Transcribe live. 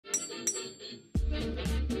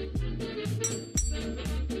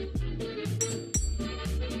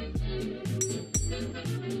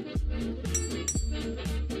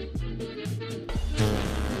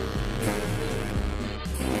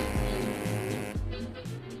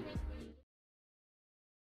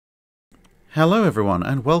Hello everyone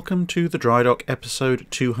and welcome to the Drydock episode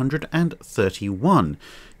 231.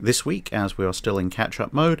 This week, as we are still in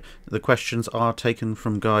catch-up mode, the questions are taken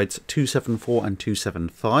from guides 274 and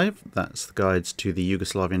 275. That's the guides to the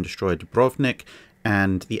Yugoslavian destroyer Dubrovnik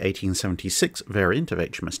and the 1876 variant of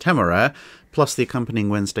HMS Temeraire, plus the accompanying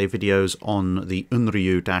Wednesday videos on the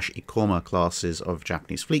Unryu-Ikoma classes of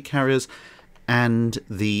Japanese fleet carriers and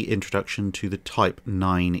the introduction to the Type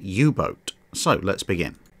 9 U-boat. So let's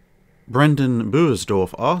begin. Brendan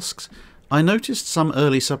Buersdorf asks, I noticed some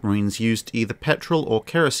early submarines used either petrol or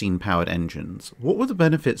kerosene-powered engines. What were the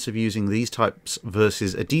benefits of using these types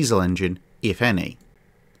versus a diesel engine, if any?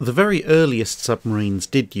 The very earliest submarines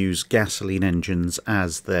did use gasoline engines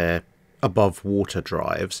as their above-water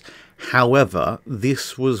drives. However,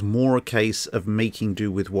 this was more a case of making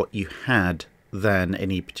do with what you had than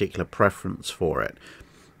any particular preference for it.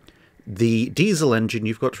 The diesel engine,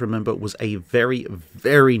 you've got to remember, was a very,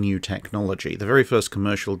 very new technology. The very first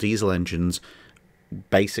commercial diesel engines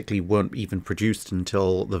basically weren't even produced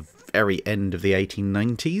until the very end of the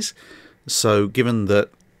 1890s. So given that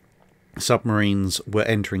submarines were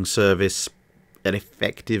entering service at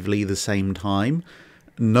effectively the same time,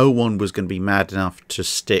 no one was going to be mad enough to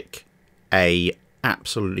stick a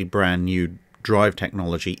absolutely brand new drive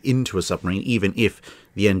technology into a submarine, even if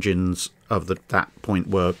the engines of that point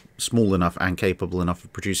were small enough and capable enough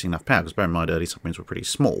of producing enough power, because bear in mind early submarines were pretty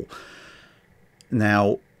small.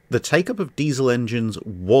 Now, the take-up of diesel engines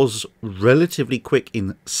was relatively quick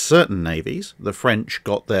in certain navies. The French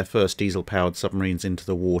got their first diesel-powered submarines into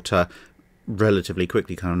the water relatively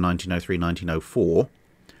quickly, kind of 1903, 1904,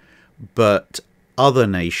 but other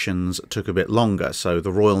nations took a bit longer. So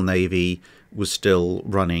the Royal Navy was still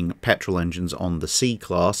running petrol engines on the C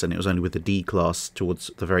class, and it was only with the D class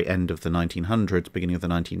towards the very end of the 1900s, beginning of the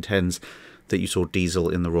 1910s, that you saw diesel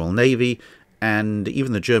in the Royal Navy. And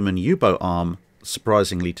even the German U-boat arm,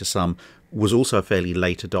 surprisingly to some, was also a fairly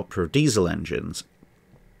late adopter of diesel engines.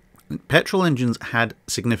 Petrol engines had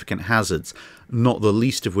significant hazards, not the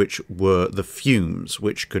least of which were the fumes,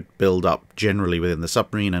 which could build up generally within the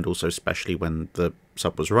submarine and also especially when the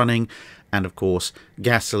sub was running. And of course,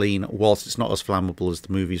 gasoline, whilst it's not as flammable as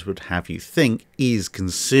the movies would have you think, is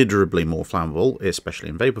considerably more flammable, especially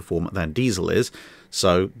in vapor form, than diesel is.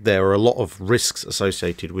 So there are a lot of risks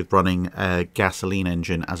associated with running a gasoline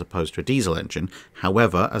engine as opposed to a diesel engine.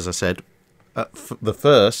 However, as I said,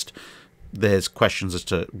 there's questions as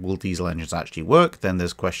to will diesel engines actually work, then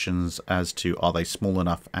there's questions as to are they small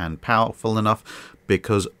enough and powerful enough,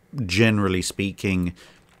 because generally speaking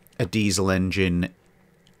a diesel engine,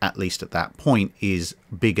 at least at that point, is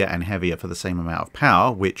bigger and heavier for the same amount of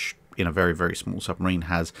power, which in a very, very small submarine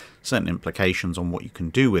has certain implications on what you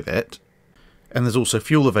can do with it. And there's also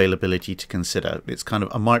fuel availability to consider. It's kind of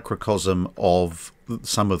a microcosm of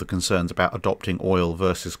some of the concerns about adopting oil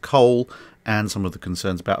versus coal, and some of the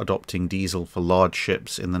concerns about adopting diesel for large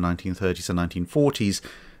ships in the 1930s and 1940s,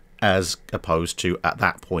 as opposed to, at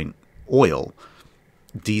that point, oil.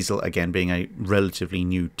 Diesel, again, being a relatively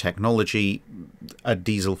new technology, a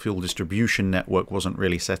diesel fuel distribution network wasn't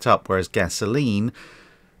really set up, whereas gasoline,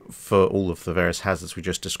 for all of the various hazards we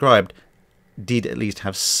just described, did at least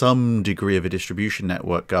have some degree of a distribution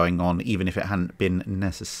network going on, even if it hadn't been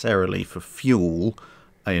necessarily for fuel,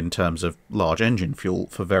 in terms of large engine fuel,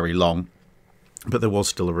 for very long. But there was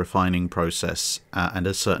still a refining process and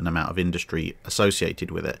a certain amount of industry associated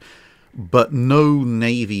with it. But no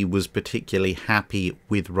navy was particularly happy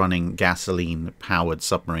with running gasoline-powered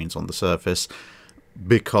submarines on the surface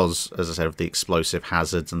because, as I said, of the explosive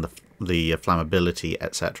hazards and the flammability,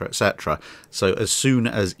 etc., etc. So as soon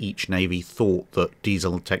as each navy thought that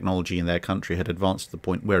diesel technology in their country had advanced to the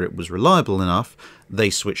point where it was reliable enough, they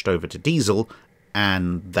switched over to diesel,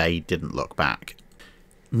 and they didn't look back.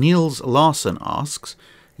 Niels Larsen asks,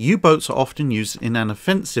 U-boats are often used in an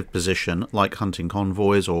offensive position, like hunting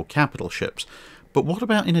convoys or capital ships, but what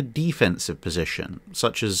about in a defensive position,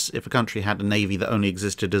 such as if a country had a navy that only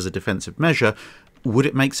existed as a defensive measure? Would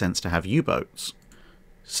it make sense to have U-boats?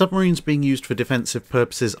 Submarines being used for defensive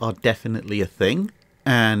purposes are definitely a thing,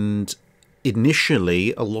 and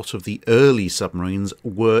initially a lot of the early submarines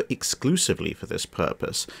were exclusively for this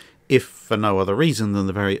purpose, if for no other reason than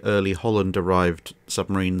the very early Holland-derived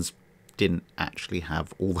submarines didn't actually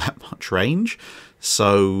have all that much range.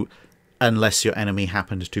 So unless your enemy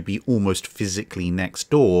happened to be almost physically next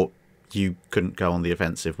door, you couldn't go on the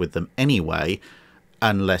offensive with them anyway,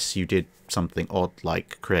 unless you did something odd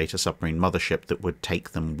like create a submarine mothership that would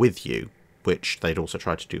take them with you, which they'd also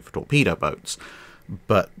try to do for torpedo boats.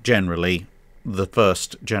 But generally, the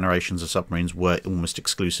first generations of submarines were almost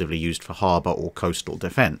exclusively used for harbour or coastal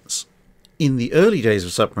defence. In the early days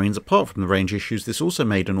of submarines, apart from the range issues, this also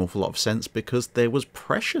made an awful lot of sense because there was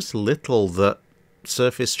precious little that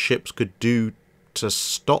surface ships could do to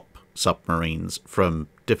stop submarines from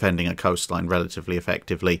defending a coastline relatively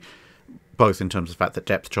effectively, both in terms of the fact that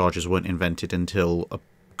depth charges weren't invented until a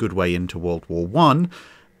good way into World War One,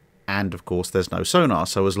 and of course there's no sonar,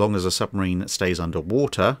 so as long as a submarine stays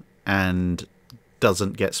underwater and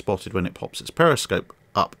doesn't get spotted when it pops its periscope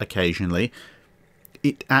up occasionally,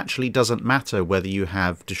 it actually doesn't matter whether you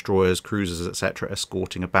have destroyers, cruisers, etc.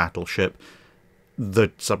 escorting a battleship. The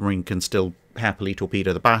submarine can still happily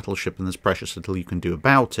torpedo the battleship, and there's precious little you can do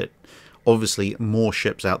about it. Obviously, more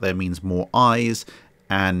ships out there means more eyes,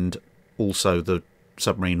 and also the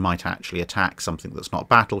submarine might actually attack something that's not a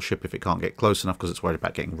battleship if it can't get close enough because it's worried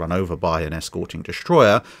about getting run over by an escorting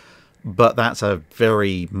destroyer. But that's a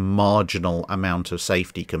very marginal amount of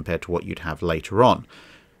safety compared to what you'd have later on.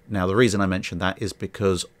 Now, the reason I mention that is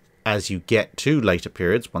because as you get to later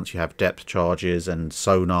periods, once you have depth charges and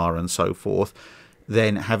sonar and so forth,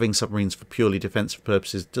 then having submarines for purely defensive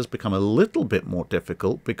purposes does become a little bit more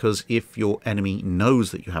difficult, because if your enemy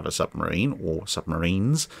knows that you have a submarine or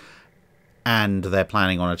submarines and they're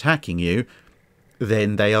planning on attacking you,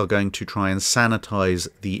 then they are going to try and sanitize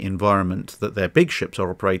the environment that their big ships are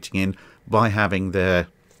operating in by having their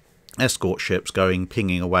escort ships going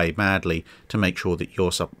pinging away madly to make sure that your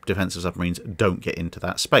defensive submarines don't get into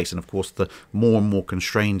that space. And of course, the more and more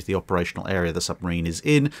constrained the operational area the submarine is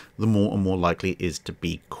in, the more and more likely it is to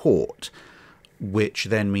be caught. Which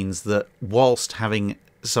then means that whilst having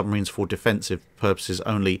submarines for defensive purposes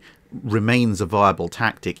only remains a viable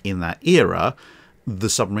tactic in that era, the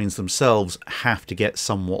submarines themselves have to get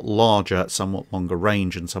somewhat larger, somewhat longer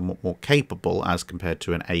range, and somewhat more capable as compared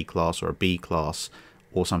to an A class or a B class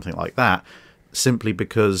or something like that, simply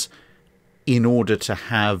because in order to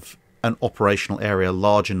have an operational area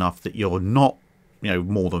large enough that you're not,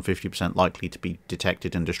 more than 50% likely to be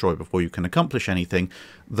detected and destroyed before you can accomplish anything,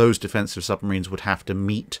 those defensive submarines would have to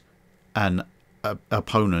meet an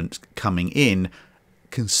opponent coming in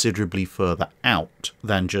considerably further out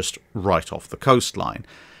than just right off the coastline.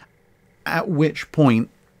 At which point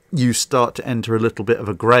you start to enter a little bit of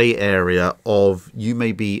a grey area of, you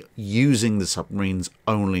may be using the submarines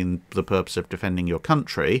only in the purpose of defending your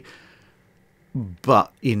country,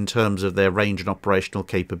 but in terms of their range and operational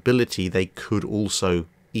capability, they could also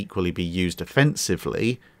equally be used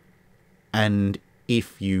offensively. And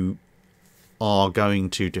if you are going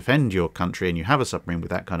to defend your country and you have a submarine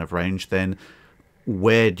with that kind of range, then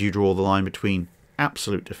where do you draw the line between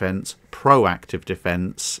absolute defence, proactive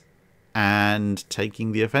defence, and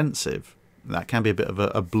taking the offensive? That can be a bit of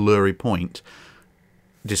a blurry point,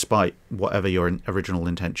 despite whatever your original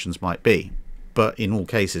intentions might be. But in all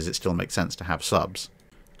cases, it still makes sense to have subs.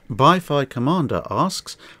 Bi-Fi Commander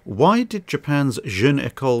asks, why did Japan's Jeune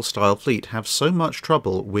Ecole style fleet have so much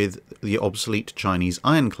trouble with the obsolete Chinese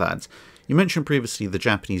ironclads? You mentioned previously the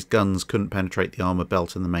Japanese guns couldn't penetrate the armour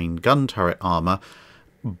belt and the main gun turret armour,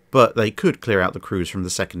 but they could clear out the crews from the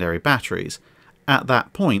secondary batteries. At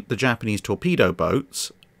that point, the Japanese torpedo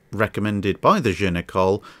boats, recommended by the Jeune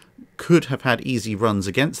Ecole, could have had easy runs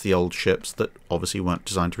against the old ships that obviously weren't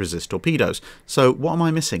designed to resist torpedoes. So what am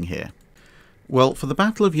I missing here? Well, for the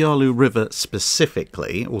Battle of Yalu River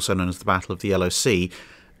specifically, also known as the Battle of the Yellow Sea,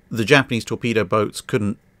 the Japanese torpedo boats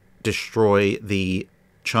couldn't destroy the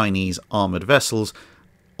Chinese armoured vessels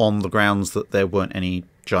on the grounds that there weren't any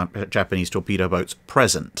Japanese torpedo boats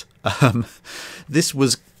present. This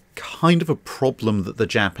was kind of a problem that the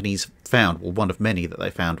Japanese found, well, one of many that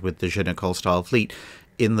they found with the Jeune Ecole style fleet,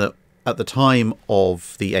 in that at the time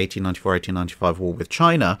of the 1894-1895 war with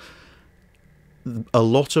China, a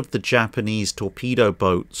lot of the Japanese torpedo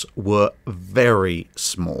boats were very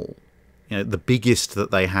small. The biggest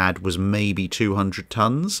that they had was maybe 200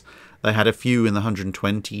 tons. They had a few in the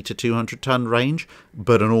 120 to 200 ton range,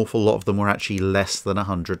 but an awful lot of them were actually less than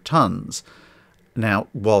 100 tons. Now,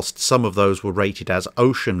 whilst some of those were rated as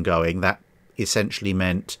ocean going, that essentially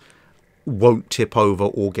meant won't tip over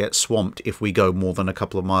or get swamped if we go more than a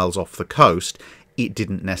couple of miles off the coast. It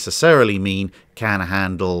didn't necessarily mean can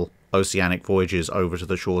handle oceanic voyages over to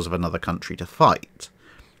the shores of another country to fight.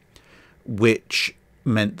 Which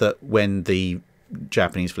meant that when the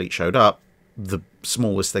Japanese fleet showed up, the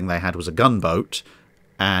smallest thing they had was a gunboat,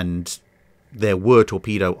 and there were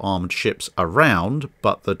torpedo-armed ships around,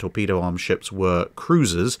 but the torpedo-armed ships were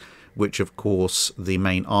cruisers, which of course the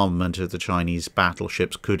main armament of the Chinese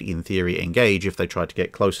battleships could in theory engage if they tried to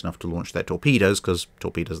get close enough to launch their torpedoes, because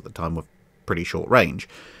torpedoes at the time were pretty short range.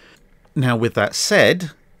 Now with that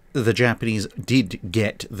said, the Japanese did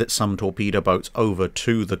get some torpedo boats over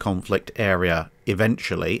to the conflict area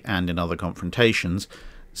eventually, and in other confrontations.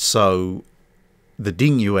 So the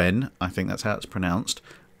Dingyuan, I think that's how it's pronounced,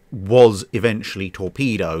 was eventually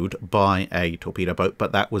torpedoed by a torpedo boat,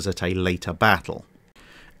 but that was at a later battle.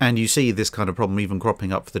 And you see this kind of problem even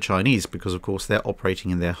cropping up for the Chinese, because of course they're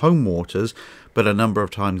operating in their home waters, but a number of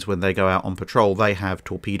times when they go out on patrol, they have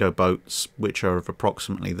torpedo boats which are of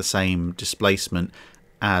approximately the same displacement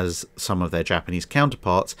as some of their Japanese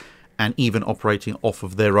counterparts, and even operating off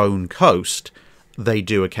of their own coast, they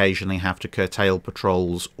do occasionally have to curtail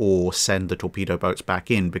patrols or send the torpedo boats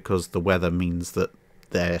back in, because the weather means that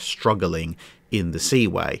they're struggling in the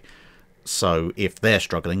seaway. So if they're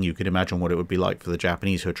struggling, you can imagine what it would be like for the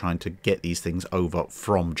Japanese who are trying to get these things over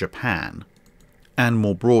from Japan. And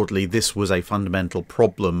more broadly, this was a fundamental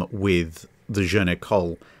problem with the Jeune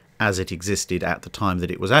Ecole as it existed at the time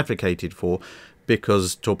that it was advocated for,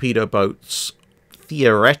 because torpedo boats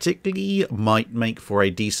theoretically might make for a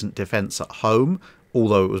decent defence at home,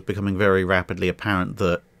 although it was becoming very rapidly apparent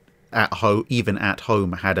that even at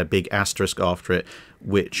home had a big asterisk after it,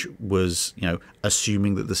 which was,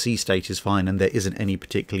 assuming that the sea state is fine and there isn't any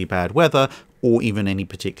particularly bad weather, or even any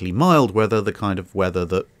particularly mild weather, the kind of weather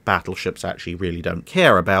that battleships actually really don't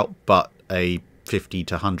care about, but a 50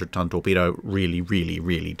 to 100 ton torpedo really, really,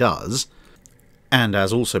 really does. And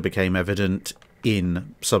as also became evident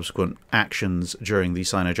in subsequent actions during the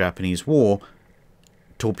Sino-Japanese War,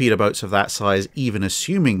 torpedo boats of that size, even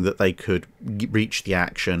assuming that they could reach the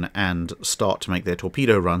action and start to make their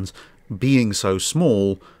torpedo runs, being so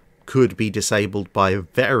small, could be disabled by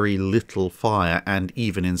very little fire and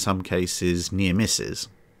even in some cases near misses.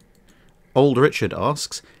 Old Richard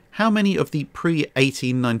asks, how many of the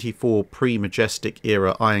pre-1894 pre-Majestic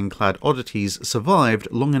era ironclad oddities survived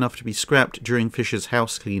long enough to be scrapped during Fisher's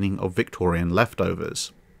house cleaning of Victorian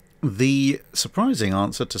leftovers? The surprising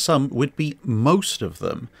answer to some would be most of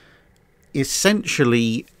them.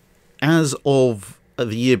 Essentially, as of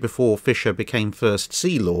the year before Fisher became First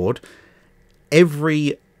Sea Lord,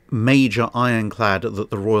 every major ironclad that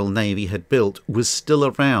the Royal Navy had built was still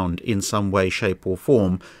around in some way, shape or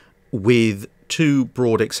form, with two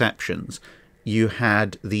broad exceptions. You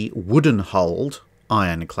had the wooden-hulled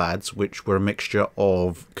ironclads, which were a mixture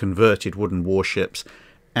of converted wooden warships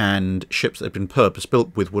and ships that had been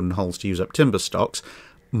purpose-built with wooden hulls to use up timber stocks.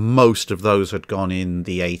 Most of those had gone in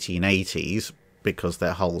the 1880s because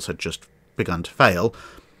their hulls had just begun to fail.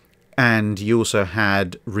 And you also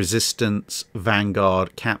had Resistance,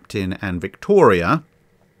 Vanguard, Captain and Victoria,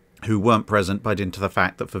 who weren't present by dint of the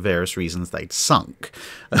fact that for various reasons they'd sunk.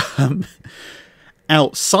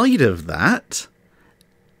 Outside of that,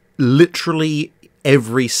 literally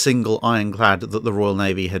every single ironclad that the Royal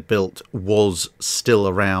Navy had built was still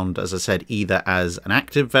around, as I said, either as an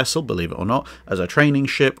active vessel, believe it or not, as a training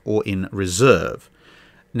ship, or in reserve.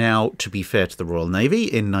 Now, to be fair to the Royal Navy,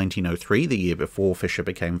 in 1903, the year before Fisher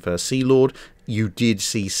became First Sea Lord, you did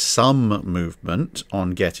see some movement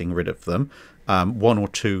on getting rid of them. One or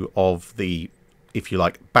two of the, if you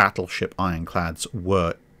like, battleship ironclads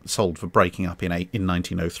were sold for breaking up in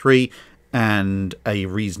 1903, and a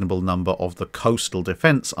reasonable number of the coastal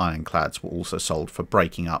defence ironclads were also sold for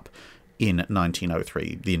breaking up in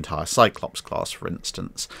 1903, the entire Cyclops class, for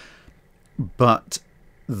instance. But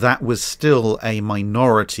that was still a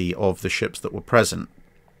minority of the ships that were present.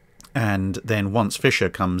 And then once Fisher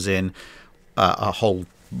comes in, a whole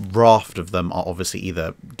raft of them are obviously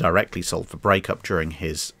either directly sold for breakup during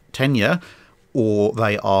his tenure, or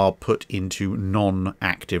they are put into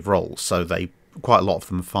non-active roles. So quite a lot of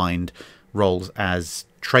them find roles as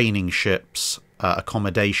training ships,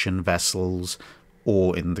 accommodation vessels,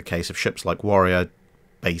 or in the case of ships like Warrior,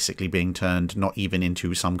 basically being turned not even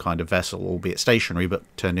into some kind of vessel, albeit stationary, but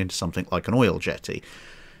turned into something like an oil jetty.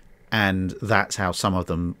 And that's how some of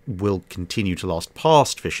them will continue to last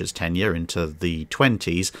past Fisher's tenure into the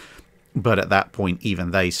 20s, but at that point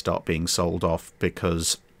even they start being sold off,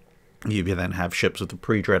 because you then have ships of the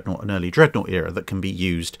pre-dreadnought and early dreadnought era that can be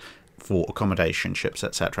used for accommodation ships,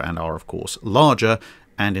 etc., and are of course larger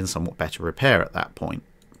and in somewhat better repair at that point.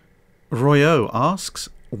 Royo asks,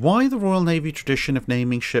 why the Royal Navy tradition of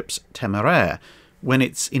naming ships Temeraire when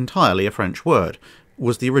it's entirely a French word?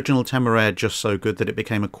 Was the original Temeraire just so good that it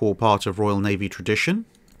became a core part of Royal Navy tradition?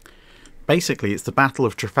 Basically, it's the Battle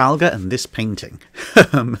of Trafalgar and this painting.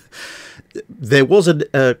 There was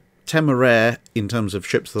a Temeraire, in terms of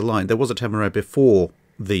ships of the line, there was a Temeraire before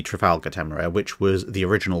the Trafalgar Temeraire, which was the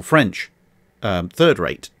original French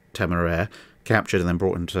third-rate Temeraire, captured and then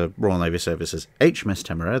brought into Royal Navy service as HMS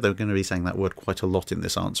Temeraire. They're going to be saying that word quite a lot in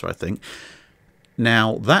this answer, I think.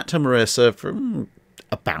 Now, that Temeraire served for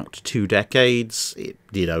about 2 decades. It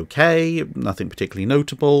did okay, nothing particularly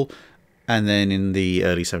notable. And then in the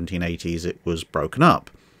early 1780s, it was broken up.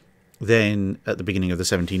 Then at the beginning of the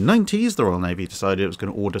 1790s, the Royal Navy decided it was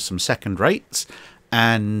going to order some second rates,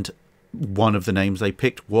 and one of the names they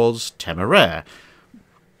picked was Temeraire.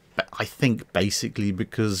 But I think basically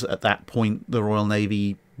because at that point the Royal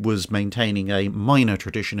Navy was maintaining a minor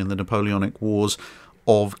tradition in the Napoleonic Wars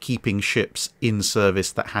of keeping ships in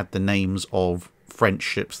service that had the names of French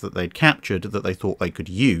ships that they'd captured that they thought they could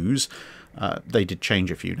use. They did change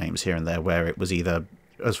a few names here and there where it was either,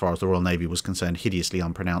 as far as the Royal Navy was concerned, hideously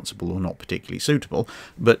unpronounceable or not particularly suitable,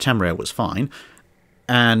 but Temeraire was fine.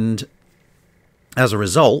 And as a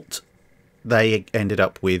result, they ended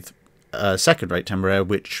up with a second-rate Temeraire,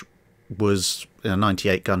 which was a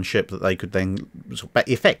 98-gun ship that they could then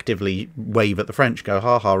effectively wave at the French, go,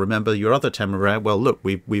 ha ha, remember your other Temeraire? Well, look,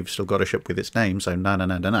 we've still got a ship with its name, so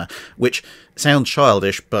na. Which sounds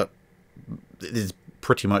childish, but is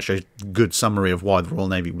pretty much a good summary of why the Royal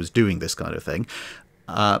Navy was doing this kind of thing.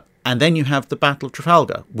 And then you have the Battle of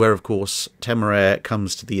Trafalgar, where, of course, Temeraire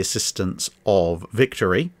comes to the assistance of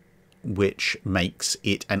Victory, which makes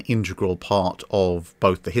it an integral part of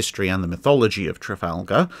both the history and the mythology of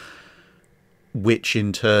Trafalgar, which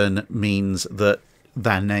in turn means that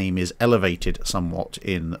their name is elevated somewhat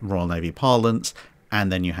in Royal Navy parlance.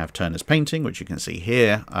 And then you have Turner's painting, which you can see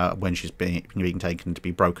here, when she's being taken to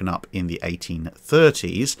be broken up in the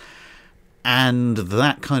 1830s. And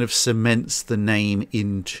that kind of cements the name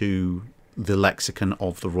into the lexicon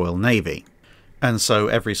of the Royal Navy. And so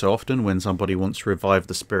every so often, when somebody wants to revive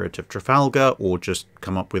the spirit of Trafalgar or just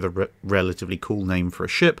come up with a relatively cool name for a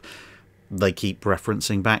ship, they keep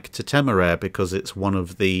referencing back to Temeraire because it's one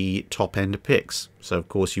of the top-end picks. So, of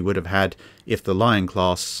course, you would have had, if the Lion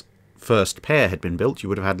class first pair had been built, you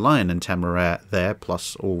would have had Lion and Temeraire there,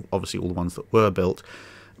 plus obviously all the ones that were built.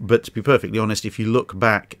 But to be perfectly honest, if you look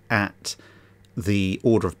back at the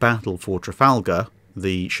order of battle for Trafalgar,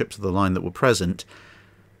 the ships of the line that were present,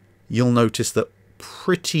 you'll notice that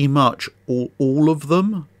pretty much all of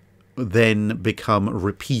them then become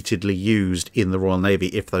repeatedly used in the Royal Navy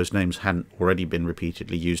if those names hadn't already been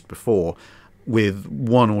repeatedly used before, with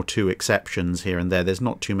 1 or 2 exceptions here and there. There's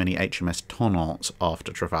not too many HMS Tonnants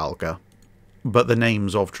after Trafalgar, but the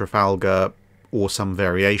names of Trafalgar or some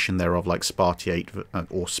variation thereof, like Spartiate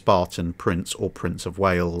or Spartan Prince or Prince of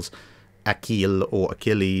Wales, Achille or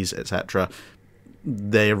Achilles, etc.,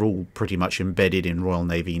 they're all pretty much embedded in Royal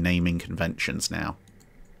Navy naming conventions now.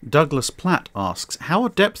 Douglas Platt asks, how are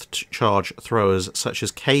depth charge throwers such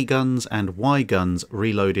as K-guns and Y-guns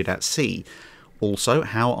reloaded at sea? Also,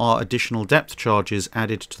 how are additional depth charges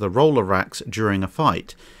added to the roller racks during a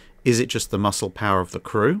fight? Is it just the muscle power of the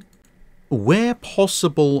crew? Where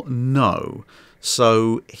possible, no.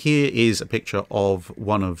 So here is a picture of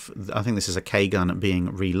one of, I think this is a K-gun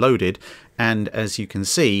being reloaded, and as you can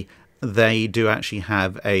see, they do actually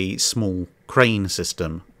have a small crane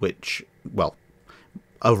system, which, well,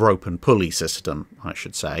 a rope and pulley system, I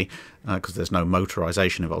should say, because there's no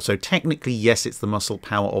motorization involved. So technically, yes, it's the muscle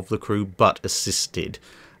power of the crew, but assisted.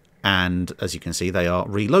 And as you can see, they are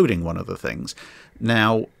reloading one of the things.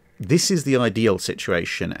 Now, this is the ideal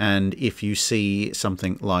situation, and if you see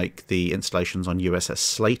something like the installations on USS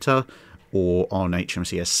Slater or on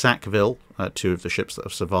HMCS Sackville, 2 of the ships that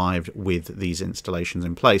have survived with these installations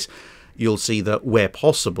in place, you'll see that where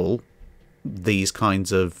possible, these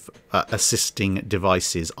kinds of assisting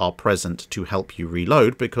devices are present to help you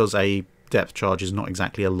reload, because a depth charge is not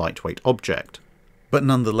exactly a lightweight object. But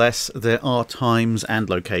nonetheless, there are times and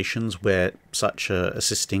locations where such a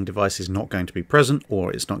assisting device is not going to be present,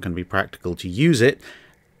 or it's not going to be practical to use it,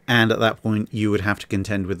 and at that point you would have to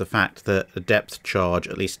contend with the fact that a depth charge,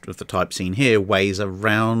 at least of the type seen here, weighs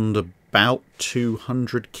around about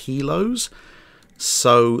 200 kilos,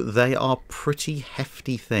 so they are pretty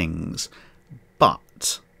hefty things.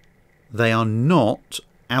 But they are not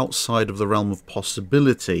outside of the realm of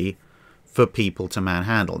possibility for people to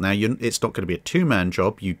manhandle. Now, it's not going to be a 2-man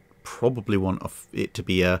job. You probably want it to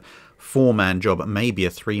be a 4-man job, maybe a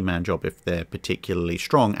 3-man job if they're particularly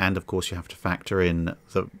strong. And, of course, you have to factor in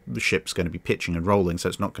the ship's going to be pitching and rolling, so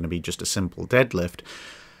it's not going to be just a simple deadlift.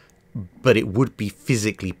 But it would be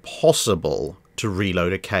physically possible to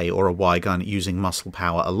reload a K or a Y gun using muscle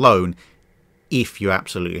power alone, if you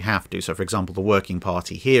absolutely have to. So, for example, the working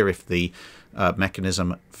party here, if the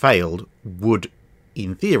mechanism failed, would,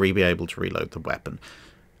 in theory, be able to reload the weapon.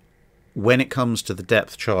 When it comes to the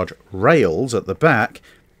depth charge rails at the back,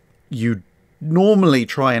 you normally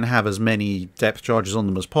try and have as many depth charges on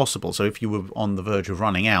them as possible. So if you were on the verge of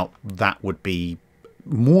running out, that would be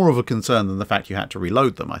more of a concern than the fact you had to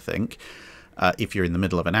reload them, I think. if you're in the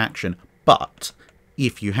middle of an action. But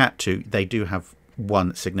if you had to, they do have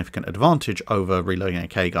one significant advantage over reloading a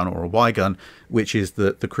K gun or a Y gun, which is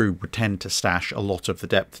that the crew would tend to stash a lot of the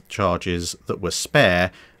depth charges that were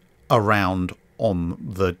spare around on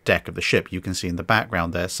the deck of the ship. You can see in the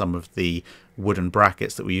background there some of the wooden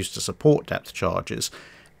brackets that were used to support depth charges,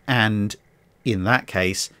 and in that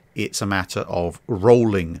case it's a matter of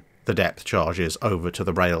rolling the depth charges over to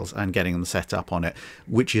the rails and getting them set up on it,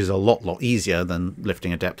 which is a lot easier than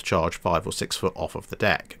lifting a depth charge 5 or 6 foot off of the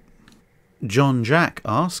deck. John Jack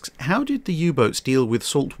asks, how did the U-boats deal with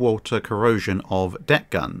saltwater corrosion of deck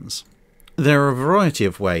guns? There are a variety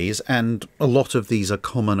of ways, and a lot of these are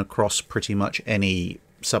common across pretty much any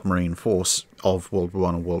submarine force of World War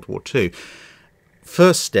I and World War II.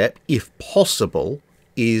 First step, if possible,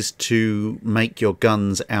 is to make your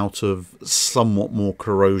guns out of somewhat more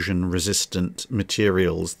corrosion-resistant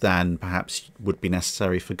materials than perhaps would be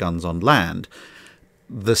necessary for guns on land.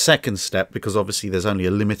 The second step, because obviously there's only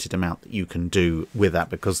a limited amount that you can do with that,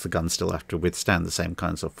 because the guns still have to withstand the same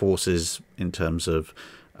kinds of forces in terms of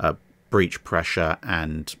breach pressure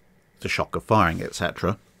and the shock of firing,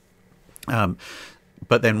 etc.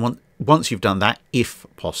 But then once you've done that, if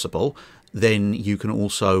possible, then you can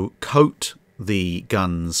also coat the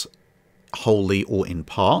guns wholly or in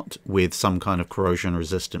part with some kind of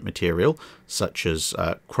corrosion-resistant material, such as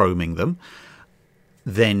chroming them.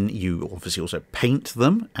 Then you obviously also paint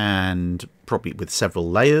them, and probably with several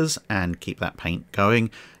layers, and keep that paint going.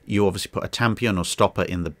 You obviously put a tampion or stopper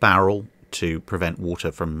in the barrel to prevent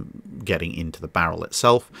water from getting into the barrel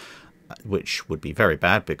itself, which would be very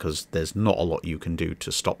bad because there's not a lot you can do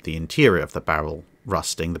to stop the interior of the barrel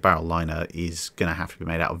rusting. The barrel liner is going to have to be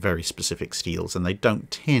made out of very specific steels, and they don't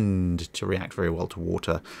tend to react very well to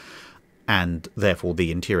water, and therefore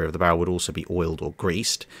the interior of the barrel would also be oiled or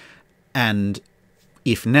greased. And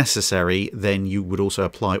if necessary, then you would also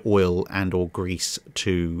apply oil and or grease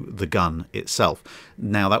to the gun itself.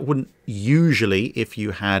 Now, that wouldn't usually, if you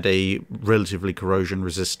had a relatively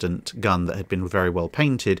corrosion-resistant gun that had been very well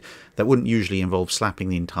painted, that wouldn't usually involve slapping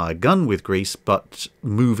the entire gun with grease, but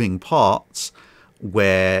moving parts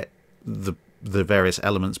where the various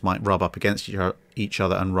elements might rub up against each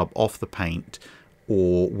other and rub off the paint,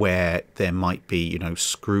 or where there might be, you know,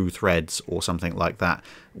 screw threads or something like that,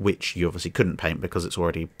 which you obviously couldn't paint because it's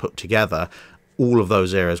already put together. All of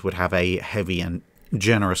those areas would have a heavy and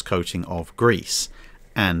generous coating of grease.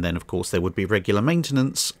 And then, of course, there would be regular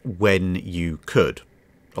maintenance when you could.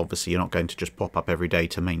 Obviously, you're not going to just pop up every day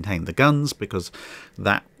to maintain the guns, because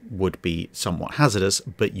that would be somewhat hazardous,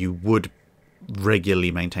 but you would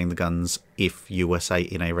regularly maintain the guns if you were, say,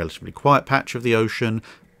 in a relatively quiet patch of the ocean,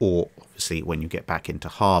 or obviously when you get back into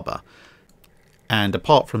harbour. And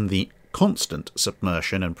apart from the constant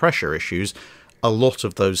submersion and pressure issues, a lot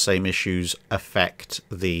of those same issues affect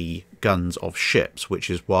the guns of ships, which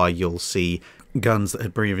is why you'll see guns that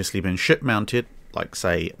had previously been ship mounted, like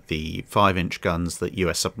say the 5-inch guns that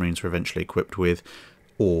US submarines were eventually equipped with,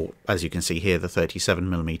 or as you can see here, the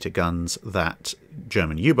 37mm guns that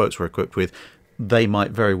German U-boats were equipped with. They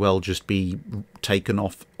might very well just be taken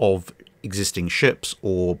off of existing ships,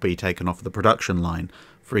 or be taken off the production line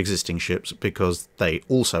for existing ships, because they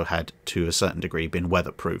also had, to a certain degree, been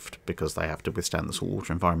weatherproofed, because they have to withstand the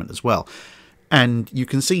saltwater environment as well. And you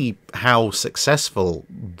can see how successful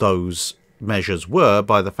those measures were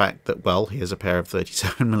by the fact that, well, here's a pair of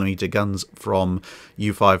 37mm guns from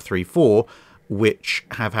U-534, which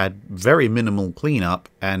have had very minimal cleanup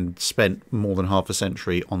and spent more than half a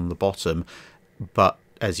century on the bottom. But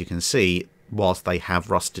as you can see, whilst they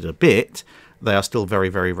have rusted a bit, they are still very,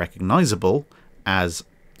 very recognisable as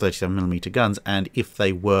 37mm guns, and if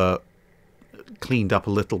they were cleaned up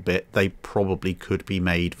a little bit, they probably could be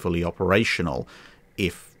made fully operational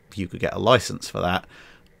if you could get a license for that,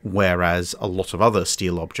 whereas a lot of other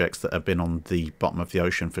steel objects that have been on the bottom of the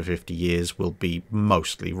ocean for 50 years will be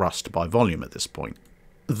mostly rust by volume at this point.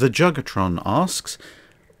 The Jugatron asks,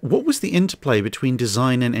 what was the interplay between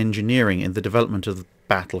design and engineering in the development of the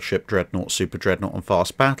battleship, dreadnought, super dreadnought and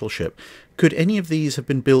fast battleship? Could any of these have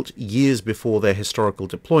been built years before their historical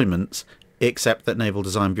deployments, except that naval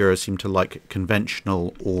design bureaus seem to like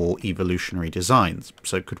conventional or evolutionary designs?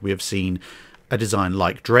 So could we have seen a design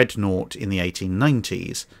like Dreadnought in the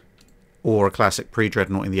 1890s, or a classic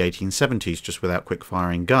pre-Dreadnought in the 1870s, just without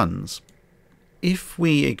quick-firing guns? If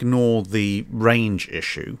we ignore the range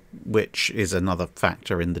issue, which is another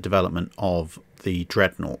factor in the development of the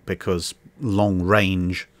Dreadnought, because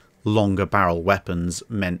long-range, longer barrel weapons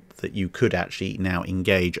meant that you could actually now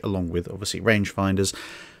engage, along with obviously rangefinders,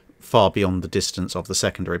 far beyond the distance of the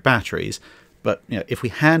secondary batteries. But if we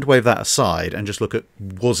hand wave that aside and just look at,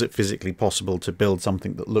 was it physically possible to build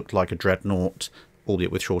something that looked like a dreadnought,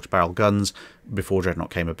 albeit with shorter barrel guns, before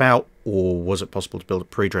dreadnought came about, or was it possible to build a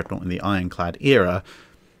pre-dreadnought in the ironclad era?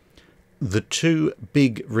 The two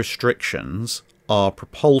big restrictions are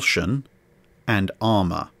propulsion and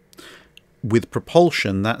armour. With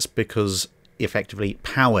propulsion, that's because effectively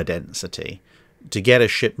power density. To get a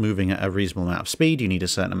ship moving at a reasonable amount of speed, you need a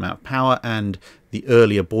certain amount of power, and the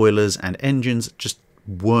earlier boilers and engines just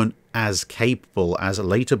weren't as capable as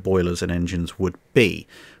later boilers and engines would be,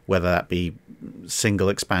 whether that be single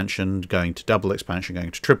expansion, going to double expansion,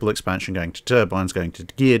 going to triple expansion, going to turbines, going to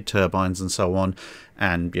geared turbines, and so on,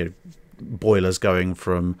 and boilers going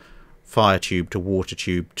from fire tube to water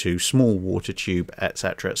tube to small water tube,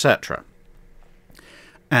 etc., etc.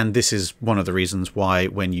 And this is one of the reasons why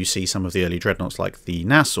when you see some of the early dreadnoughts like the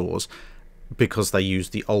Nassaus, because they use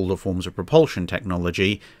the older forms of propulsion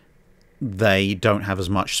technology, they don't have as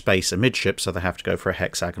much space amidship, so they have to go for a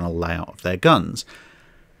hexagonal layout of their guns.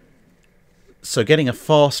 So getting a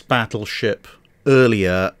fast battleship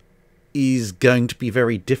earlier is going to be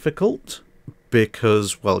very difficult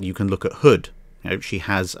because, well, you can look at Hood. She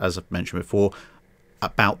has, as I've mentioned before,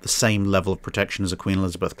 about the same level of protection as a Queen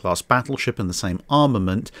Elizabeth class battleship and the same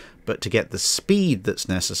armament, but to get the speed that's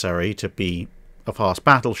necessary to be a fast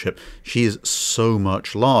battleship, she is so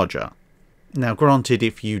much larger. Now, granted,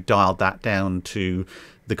 if you dialed that down to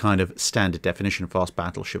the kind of standard definition fast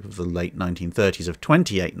battleship of the late 1930s of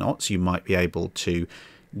 28 knots, you might be able to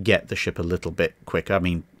get the ship a little bit quicker. I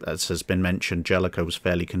mean, as has been mentioned, Jellicoe was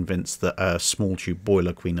fairly convinced that a small tube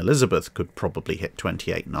boiler Queen Elizabeth could probably hit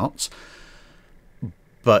 28 knots.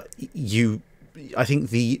 But I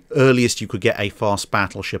think the earliest you could get a fast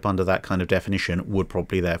battleship under that kind of definition would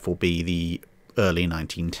probably therefore be the early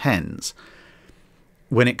 1910s.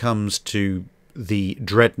 When it comes to the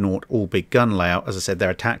dreadnought all-big gun layout, as I said,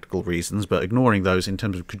 there are tactical reasons, but ignoring those in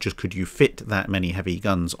terms of could you fit that many heavy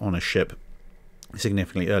guns on a ship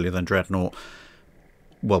significantly earlier than dreadnought,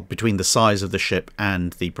 well, between the size of the ship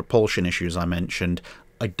and the propulsion issues I mentioned,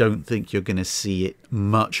 I don't think you're going to see it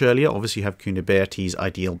much earlier. Obviously, you have Cuniberti's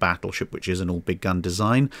ideal battleship, which is an all-big gun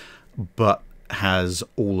design, but has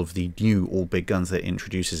all of the new all-big guns that it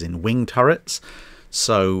introduces in wing turrets.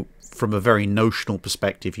 So, from a very notional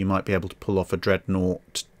perspective, you might be able to pull off a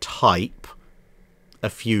dreadnought type a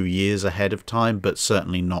few years ahead of time, but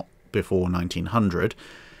certainly not before 1900.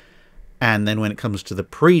 And then when it comes to the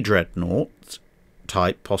pre-dreadnought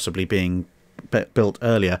type possibly being built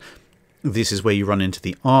earlier, this is where you run into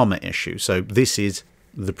the armour issue. So this is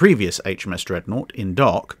the previous HMS Dreadnought in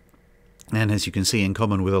dock, and as you can see, in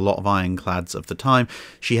common with a lot of ironclads of the time,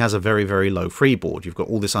 she has a very, very low freeboard. You've got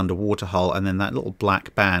all this underwater hull, and then that little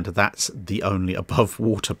black band, that's the only above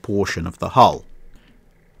water portion of the hull.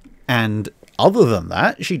 And other than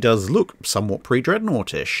that, she does look somewhat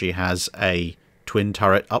pre-dreadnoughtish. She has a twin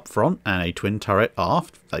turret up front and a twin turret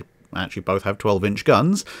aft. They actually both have 12-inch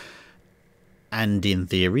guns. And in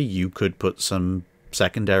theory, you could put some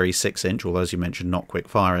secondary 6-inch, although as you mentioned, not quick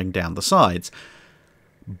firing, down the sides.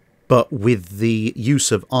 But with the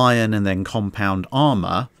use of iron and then compound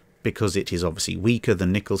armour, because it is obviously weaker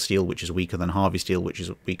than nickel steel, which is weaker than Harvey steel, which is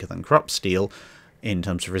weaker than Krupp steel, in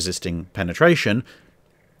terms of resisting penetration,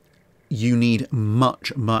 you need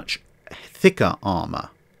much, much thicker armour.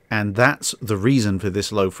 And that's the reason for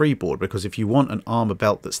this low freeboard, because if you want an armour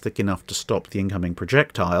belt that's thick enough to stop the incoming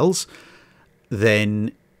projectiles,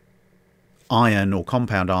 then iron or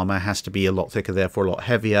compound armour has to be a lot thicker, therefore a lot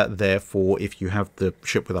heavier. Therefore, if you have the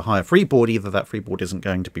ship with a higher freeboard, either that freeboard isn't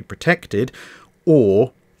going to be protected,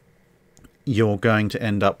 or you're going to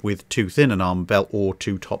end up with too thin an armour belt or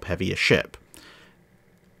too top-heavy a ship.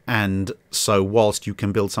 And so whilst you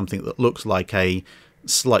can build something that looks like a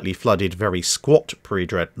slightly flooded, very squat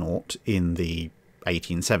pre-dreadnought in the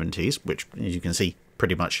 1870s, which, as you can see,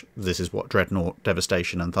 pretty much this is what Dreadnought,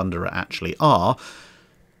 Devastation and Thunderer actually are,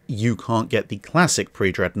 you can't get the classic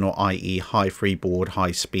pre-dreadnought, i.e. high freeboard,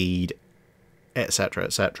 high speed,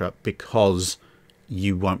 etc., because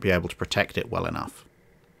you won't be able to protect it well enough.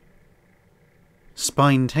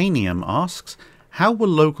 Spinetanium asks, how were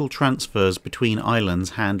local transfers between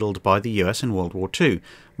islands handled by the US in World War II?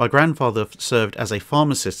 My grandfather served as a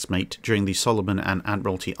pharmacist's mate during the Solomon and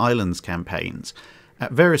Admiralty Islands campaigns.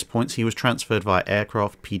 At various points he was transferred via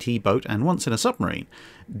aircraft, PT boat, and once in a submarine.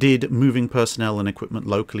 Did moving personnel and equipment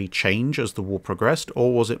locally change as the war progressed,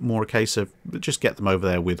 or was it more a case of just get them over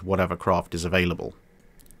there with whatever craft is available?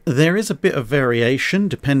 There is a bit of variation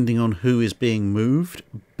depending on who is being moved,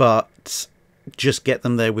 but just get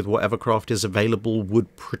them there with whatever craft is available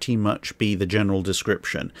would pretty much be the general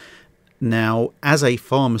description. Now, as a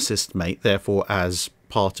pharmacist mate, therefore as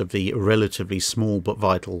part of the relatively small but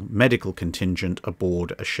vital medical contingent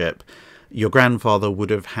aboard a ship, your grandfather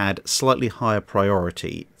would have had slightly higher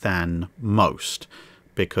priority than most,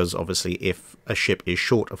 because obviously if a ship is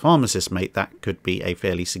short a pharmacist mate, that could be a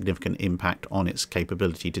fairly significant impact on its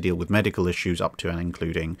capability to deal with medical issues up to and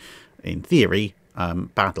including, in theory,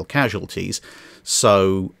 battle casualties.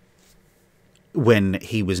 So when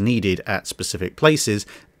he was needed at specific places,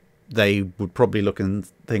 they would probably look and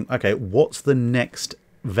think, okay, what's the next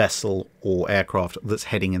vessel or aircraft that's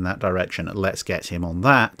heading in that direction? Let's get him on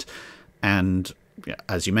that. And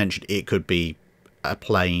as you mentioned, it could be a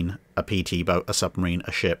plane, a PT boat, a submarine,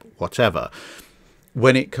 a ship, whatever.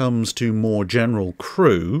 When it comes to more general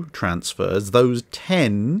crew transfers, those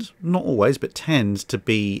tend, not always, but tend to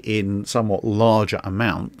be in somewhat larger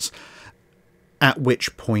amounts, at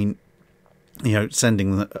which point,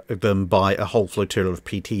 sending them by a whole flotilla of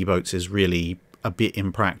PT boats is really a bit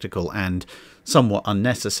impractical and somewhat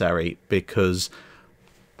unnecessary, because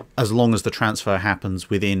as long as the transfer happens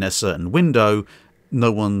within a certain window,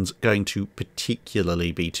 no one's going to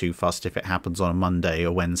particularly be too fussed if it happens on a Monday,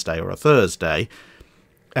 a Wednesday, or a Thursday.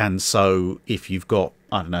 And so if you've got,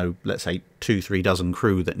 I don't know, let's say 2-3 dozen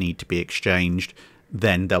crew that need to be exchanged,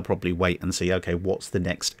 then they'll probably wait and see, okay, what's the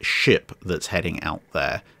next ship that's heading out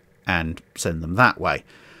there, and send them that way.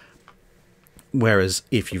 Whereas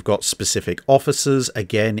if you've got specific officers,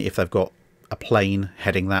 again, if they've got a plane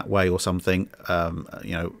heading that way or something,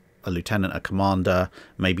 a lieutenant, a commander,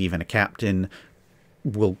 maybe even a captain,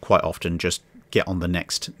 will quite often just get on the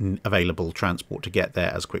next available transport to get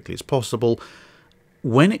there as quickly as possible.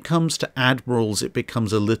 When it comes to admirals, it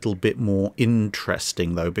becomes a little bit more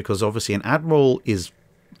interesting, though, because obviously an admiral is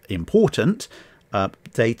important.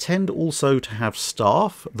 They tend also to have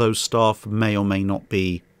staff. Those staff may or may not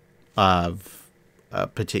be of a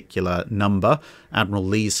particular number. Admiral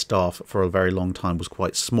Lee's staff for a very long time was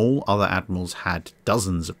quite small. Other admirals had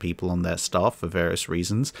dozens of people on their staff for various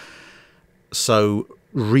reasons. So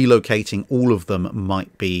relocating all of them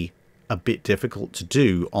might be a bit difficult to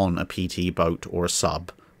do on a PT boat or a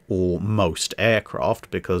sub or most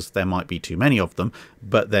aircraft, because there might be too many of them.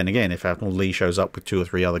 But then again, if Admiral Lee shows up with 2 or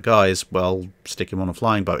 3 other guys, well, stick him on a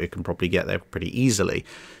flying boat, it can probably get there pretty easily.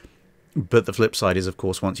 But the flip side is, of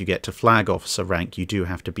course, once you get to flag officer rank, you do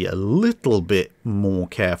have to be a little bit more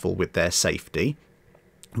careful with their safety,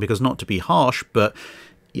 because not to be harsh, but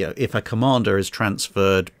if a commander is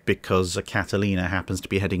transferred because a Catalina happens to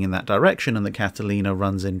be heading in that direction and the Catalina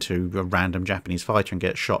runs into a random Japanese fighter and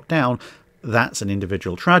gets shot down, that's an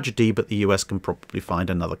individual tragedy, but the US can probably find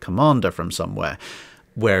another commander from somewhere.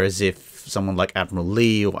 Whereas if someone like Admiral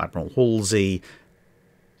Lee or Admiral Halsey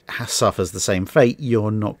suffers the same fate,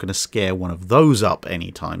 you're not going to scare one of those up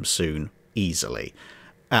anytime soon easily.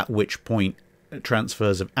 At which point,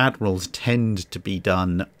 transfers of admirals tend to be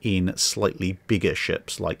done in slightly bigger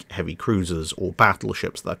ships like heavy cruisers or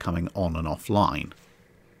battleships that are coming on and offline.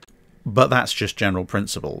 But that's just general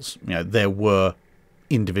principles. There were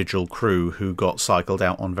individual crew who got cycled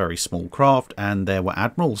out on very small craft, and there were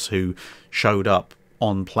admirals who showed up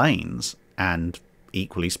on planes, and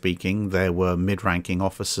equally speaking, there were mid-ranking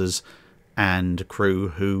officers and crew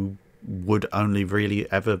who would only really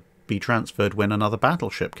ever be transferred when another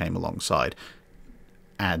battleship came alongside,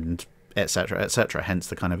 and etc, etc. Hence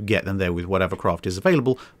the kind of get them there with whatever craft is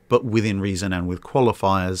available, but within reason and with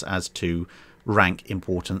qualifiers as to rank,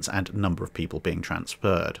 importance, and number of people being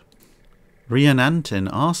transferred. Rhianantin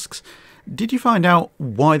asks, did you find out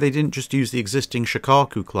why they didn't just use the existing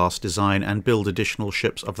Shikaku class design and build additional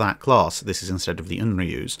ships of that class? This is instead of the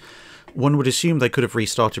Unryus. One would assume they could have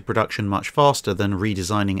restarted production much faster than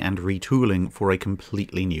redesigning and retooling for a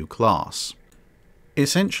completely new class.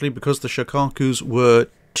 Essentially because the Shikakus were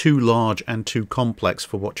too large and too complex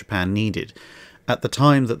for what Japan needed. At the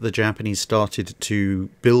time that the Japanese started to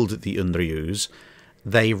build the Unryus,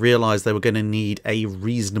 they realised they were going to need a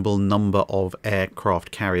reasonable number of aircraft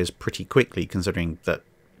carriers pretty quickly, considering that,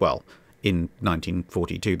 well, in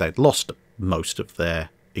 1942 they'd lost most of their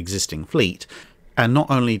existing fleet. And not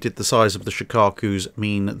only did the size of the Shikakus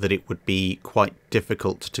mean that it would be quite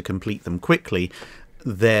difficult to complete them quickly,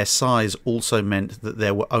 their size also meant that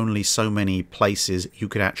there were only so many places you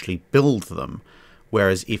could actually build them.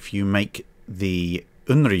 Whereas if you make the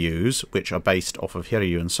Unryus, which are based off of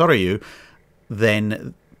Hiryu and Soryu,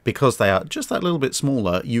 then because they are just that little bit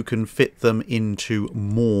smaller, you can fit them into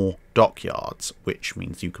more dockyards, which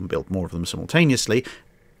means you can build more of them simultaneously,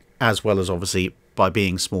 as well as obviously by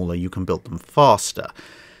being smaller you can build them faster.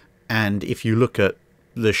 And if you look at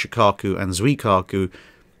the Shikaku and Zuikaku,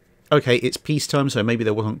 okay, it's peacetime, so maybe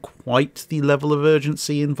there wasn't quite the level of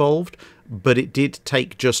urgency involved, but it did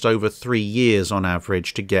take just over 3 years on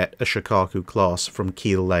average to get a Shokaku class from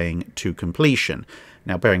keel laying to completion.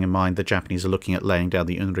 Now, bearing in mind the Japanese are looking at laying down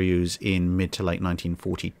the Unryus in mid to late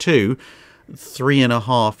 1942,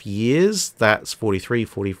 3.5 years, that's 43,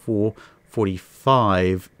 44,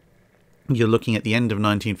 45. You're looking at the end of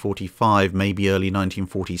 1945, maybe early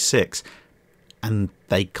 1946, and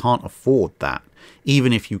they can't afford that.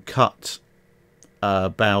 Even if you cut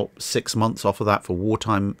about 6 months off of that for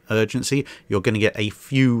wartime urgency, you're going to get a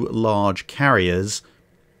few large carriers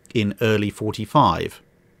in early 45,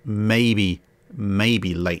 maybe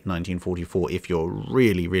late 1944 if you're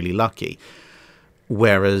really, really lucky.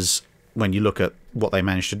 Whereas when you look at what they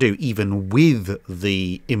managed to do, even with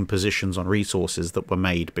the impositions on resources that were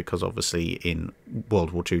made, because obviously in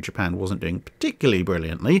World War II, Japan wasn't doing particularly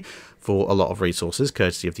brilliantly for a lot of resources,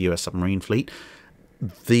 courtesy of the US submarine fleet,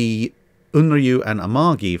 the Unryu and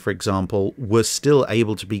Amagi, for example, were still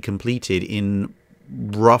able to be completed in,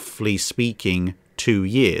 roughly speaking, 2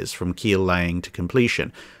 years from keel laying to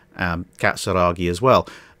completion. Katsuragi as well.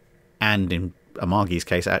 And in Amagi's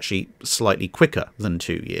case, actually slightly quicker than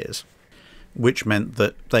 2 years, which meant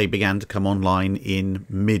that they began to come online in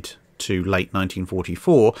mid to late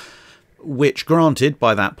 1944, which, granted,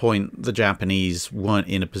 by that point the Japanese weren't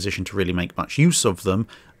in a position to really make much use of them,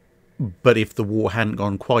 but if the war hadn't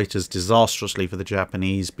gone quite as disastrously for the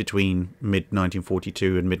Japanese between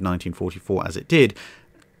mid-1942 and mid-1944 as it did,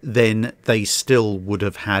 then they still would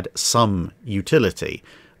have had some utility,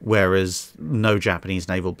 whereas no Japanese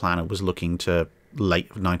naval planner was looking to late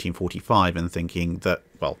 1945 and thinking that,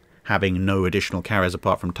 well, having no additional carriers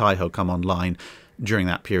apart from Taiho come online during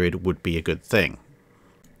that period would be a good thing.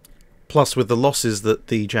 Plus, with the losses that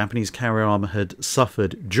the Japanese carrier armour had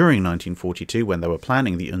suffered during 1942 when they were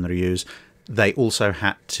planning the Unryus, they also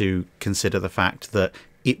had to consider the fact that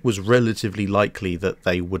it was relatively likely that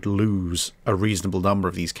they would lose a reasonable number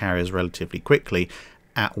of these carriers relatively quickly,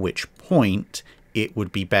 at which point it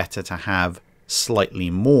would be better to have slightly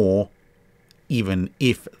more, even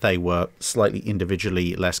if they were slightly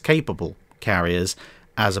individually less capable carriers,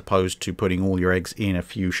 as opposed to putting all your eggs in a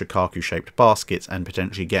few Shokaku-shaped baskets and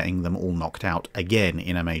potentially getting them all knocked out again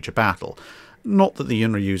in a major battle. Not that the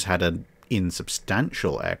Unryus had an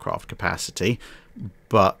insubstantial aircraft capacity,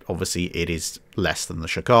 but obviously it is less than the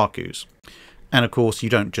Shokakus. And of course, you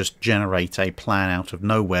don't just generate a plan out of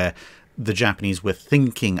nowhere. The Japanese were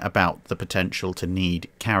thinking about the potential to need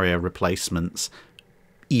carrier replacements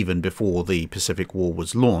even before the Pacific War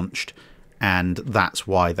was launched, and that's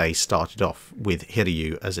why they started off with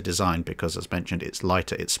Hiryu as a design, because, as mentioned, it's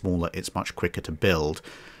lighter, it's smaller, it's much quicker to build.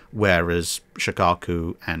 Whereas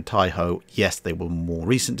Shokaku and Taiho, yes, they were more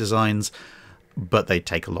recent designs, but they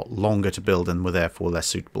take a lot longer to build and were therefore less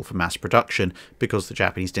suitable for mass production because the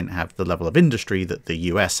Japanese didn't have the level of industry that the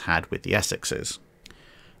US had with the Essexes.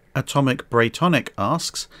 Atomic Braytonic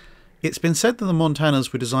asks, it's been said that the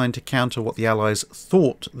Montanas were designed to counter what the Allies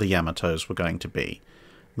thought the Yamatos were going to be.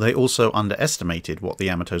 They also underestimated what the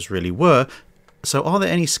Yamatos really were, so are there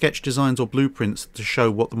any sketch designs or blueprints to show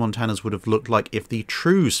what the Montanas would have looked like if the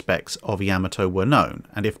true specs of Yamato were known,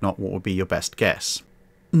 and if not, what would be your best guess?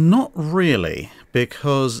 Not really,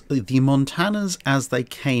 because the Montanas as they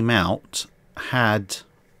came out had,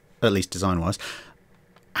 at least design-wise,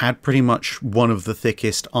 had pretty much one of the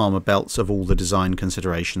thickest armour belts of all the design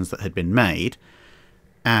considerations that had been made,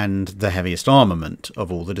 and the heaviest armament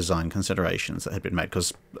of all the design considerations that had been made,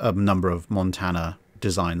 because a number of Montana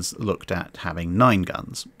designs looked at having 9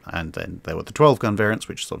 guns, and then there were the 12-gun variants,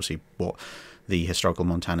 which is obviously what the historical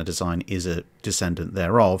Montana design is a descendant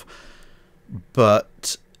thereof.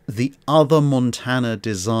 But the other Montana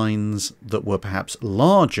designs that were perhaps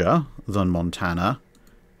larger than Montana,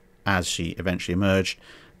 as she eventually emerged,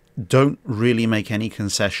 don't really make any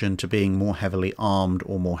concession to being more heavily armed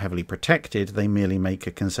or more heavily protected. They merely make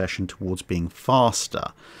a concession towards being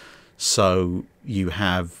faster. So you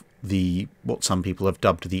have what some people have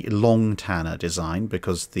dubbed the Long Tanner design,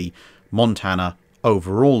 because the Montana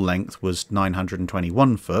overall length was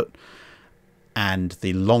 921 foot, and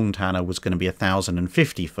the Long Tanner was going to be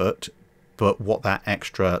 1,050 foot, but what that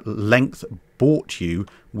extra length bought you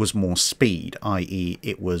was more speed, i.e.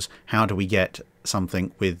 it was how do we get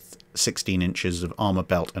something with 16 inches of armour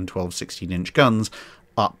belt and 12 16-inch guns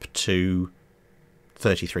up to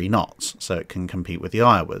 33 knots, so it can compete with the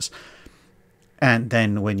Iowas. And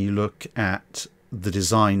then when you look at the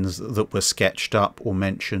designs that were sketched up or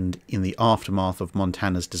mentioned in the aftermath of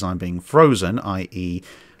Montana's design being frozen, i.e.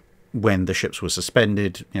 when the ships were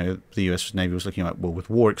suspended, the US Navy was looking like, well, with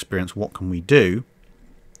war experience, what can we do?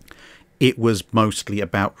 it was mostly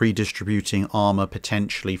about redistributing armour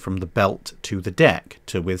potentially from the belt to the deck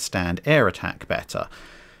to withstand air attack better.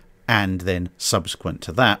 And then subsequent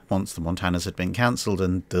to that, once the Montanas had been cancelled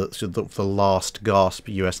and the last gasp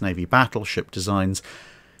US Navy battleship designs,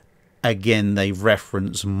 again they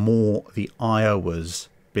reference more the Iowas,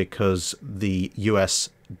 because the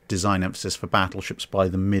US design emphasis for battleships by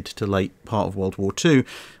the mid to late part of World War II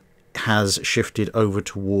has shifted over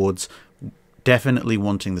towards definitely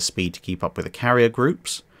wanting the speed to keep up with the carrier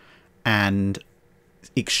groups, and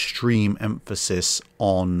extreme emphasis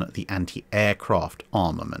on the anti-aircraft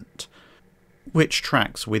armament, which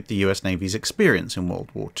tracks with the US Navy's experience in World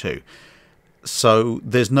War II. So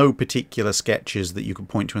there's no particular sketches that you could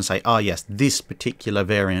point to and say, ah yes, this particular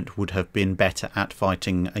variant would have been better at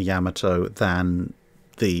fighting a Yamato than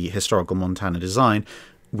the historical Montana design,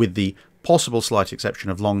 with the possible slight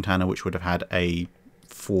exception of Longtanner, which would have had a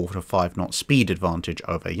 4 to 5 knot speed advantage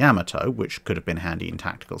over Yamato, which could have been handy in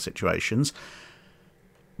tactical situations.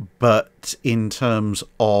 But in terms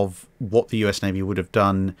of what the US Navy would have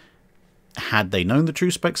done had they known the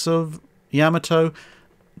true specs of Yamato,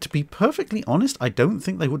 to be perfectly honest, I don't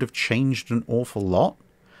think they would have changed an awful lot.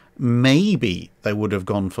 Maybe they would have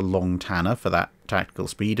gone for Longtanner for that tactical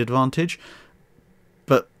speed advantage,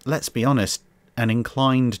 but let's be honest, an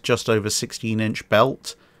inclined just over 16-inch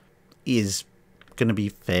belt is going to be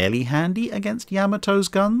fairly handy against Yamato's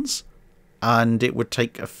guns, and it would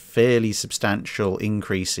take a fairly substantial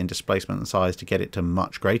increase in displacement and size to get it to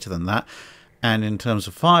much greater than that. And in terms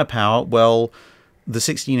of firepower, well, the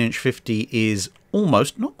 16-inch 50 is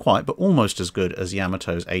almost, not quite, but almost as good as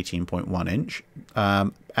Yamato's 18.1-inch.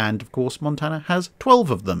 And of course, Montana has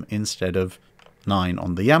 12 of them instead of 9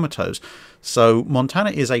 on the Yamatos. So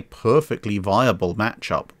Montana is a perfectly viable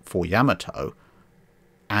matchup for Yamato,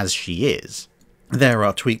 as she is. There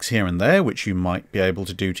are tweaks here and there which you might be able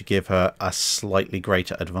to do to give her a slightly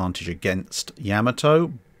greater advantage against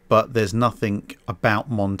Yamato, but there's nothing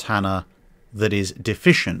about Montana that is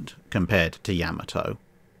deficient compared to Yamato.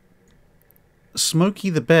 Smokey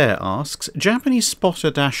the Bear asks, Japanese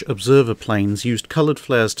spotter-observer planes used coloured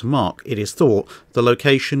flares to mark, it is thought, the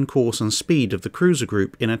location, course and speed of the cruiser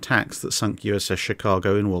group in attacks that sunk USS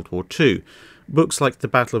Chicago in World War II. Books like The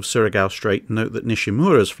Battle of Surigao Strait note that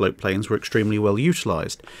Nishimura's float planes were extremely well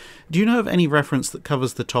utilised. Do you know of any reference that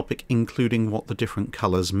covers the topic, including what the different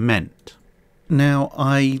colours meant? Now,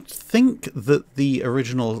 I think that the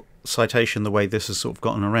original citation, the way this has sort of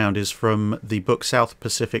gotten around, is from the book South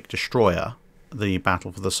Pacific Destroyer, the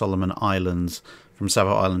Battle for the Solomon Islands from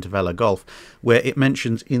Savo Island to Vela Gulf, where it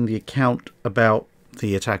mentions in the account about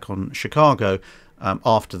the attack on Chicago,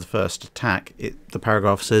 after the first attack, the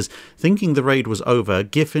paragraph says, thinking the raid was over,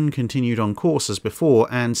 Giffen continued on course as before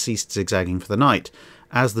and ceased zigzagging for the night.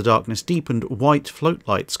 As the darkness deepened, white float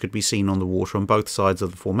lights could be seen on the water on both sides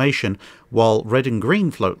of the formation, while red and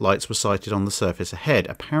green float lights were sighted on the surface ahead,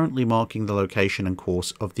 apparently marking the location and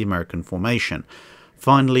course of the American formation.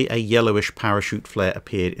 Finally, a yellowish parachute flare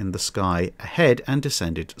appeared in the sky ahead and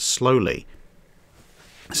descended slowly.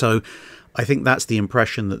 So I think that's the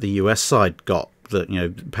impression that the US side got, that, you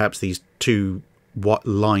know, perhaps these two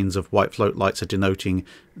lines of white float lights are denoting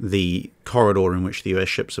the corridor in which the US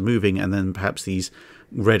ships are moving, and then perhaps these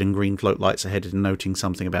red and green float lights ahead are denoting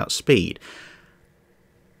something about speed.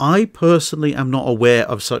 I personally am not aware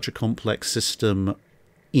of such a complex system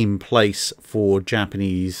in place for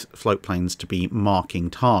Japanese float planes to be marking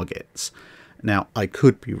targets. Now, I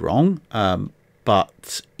could be wrong,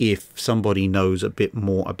 but if somebody knows a bit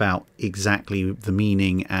more about exactly the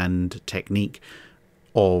meaning and technique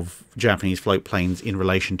of Japanese float planes in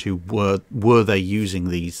relation to were they using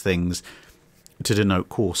these things to denote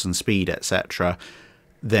course and speed, etc.,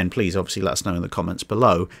 then please obviously let us know in the comments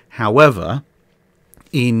below. However,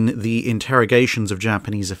 in the interrogations of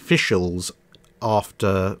Japanese officials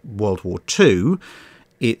after World War II,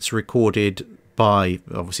 it's recorded by,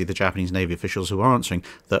 obviously, the Japanese Navy officials who are answering,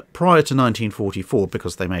 that prior to 1944,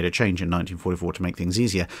 because they made a change in 1944 to make things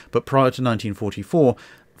easier, but prior to 1944,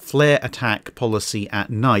 flare attack policy at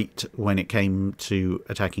night, when it came to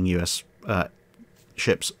attacking US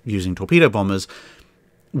ships using torpedo bombers,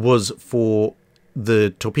 was for the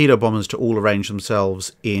torpedo bombers to all arrange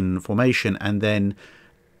themselves in formation, and then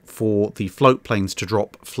for the float planes to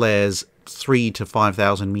drop flares 3,000 to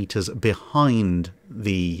 5,000 meters behind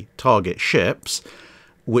the target ships,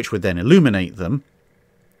 which would then illuminate them,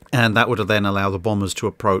 and that would then allow the bombers to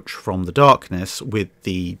approach from the darkness with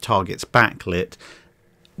the targets backlit,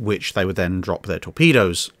 which they would then drop their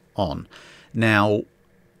torpedoes on. Now,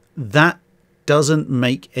 that doesn't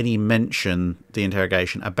make any mention, the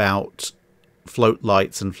interrogation, about float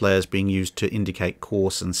lights and flares being used to indicate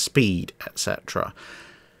course and speed, etc.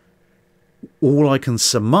 All I can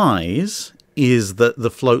surmise is that the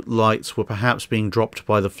float lights were perhaps being dropped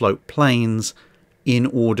by the float planes in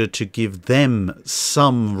order to give them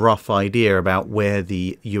some rough idea about where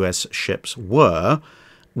the US ships were,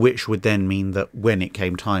 which would then mean that when it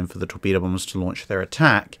came time for the torpedo bombers to launch their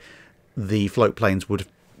attack, the float planes would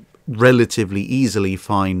relatively easily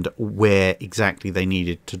find where exactly they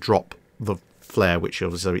needed to drop the flare, which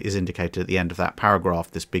obviously is indicated at the end of that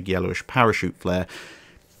paragraph, this big yellowish parachute flare,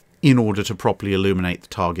 in order to properly illuminate the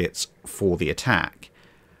targets for the attack.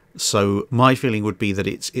 So my feeling would be that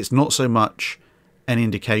it's not so much an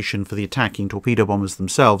indication for the attacking torpedo bombers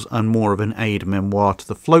themselves and more of an aide-memoire to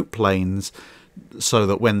the float planes, so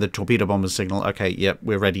that when the torpedo bombers signal, okay, yep,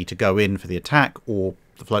 we're ready to go in for the attack, or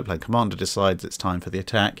the float plane commander decides it's time for the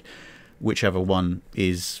attack, whichever one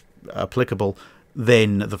is applicable,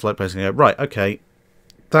 then the float planes can go, right, okay,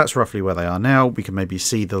 that's roughly where they are now. We can maybe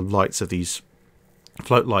see the lights of these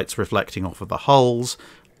float lights reflecting off of the hulls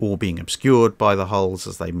or being obscured by the hulls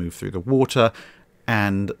as they move through the water,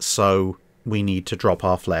 and so we need to drop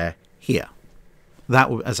our flare here. That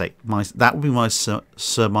would, that would be my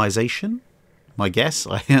surmisation, my guess,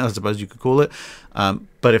 I suppose you could call it.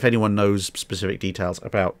 But if anyone knows specific details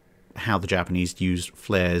about how the Japanese used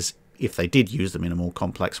flares, if they did use them in a more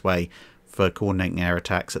complex way for coordinating air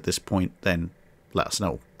attacks at this point, then let us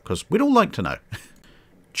know, because we'd all like to know.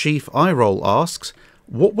 Chief Eyeroll asks,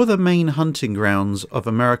 what were the main hunting grounds of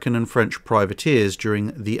American and French privateers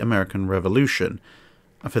during the American Revolution?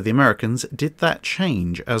 For the Americans, did that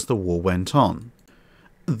change as the war went on?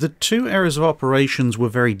 The two areas of operations were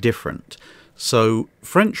very different. So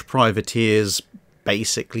French privateers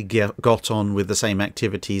basically got on with the same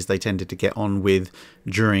activities they tended to get on with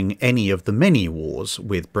during any of the many wars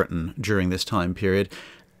with Britain during this time period,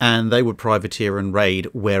 and they would privateer and raid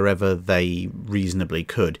wherever they reasonably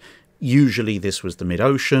could. Usually this was the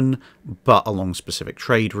mid-ocean, but along specific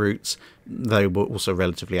trade routes. They were also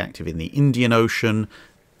relatively active in the Indian Ocean,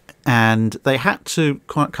 and they had to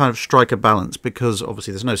kind of strike a balance, because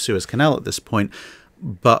obviously there's no Suez Canal at this point,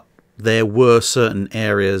 but there were certain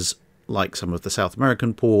areas like some of the South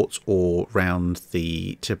American ports or round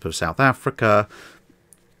the tip of South Africa,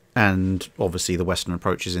 and obviously the western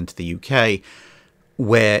approaches into the UK,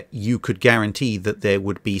 where you could guarantee that there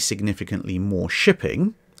would be significantly more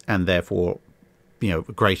shipping, and therefore, you know,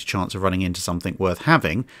 a greater chance of running into something worth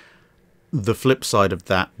having. The flip side of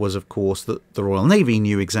that was, of course, that the Royal Navy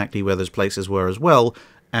knew exactly where those places were as well,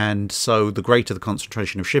 and so the greater the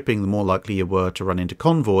concentration of shipping, the more likely you were to run into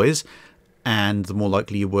convoys, and the more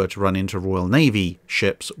likely you were to run into Royal Navy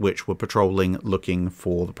ships which were patrolling looking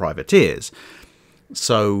for the privateers.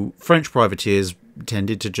 So French privateers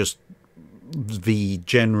tended to just be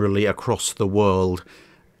generally across the world,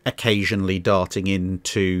 occasionally darting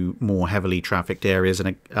into more heavily trafficked areas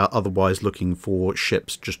and otherwise looking for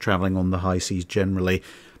ships just travelling on the high seas generally,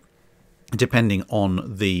 depending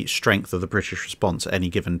on the strength of the British response at any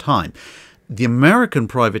given time. The American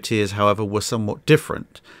privateers, however, were somewhat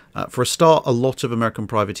different. For a start, a lot of American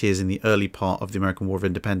privateers in the early part of the American War of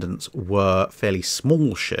Independence were fairly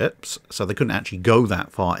small ships, so they couldn't actually go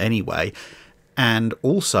that far anyway. And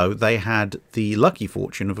also, they had the lucky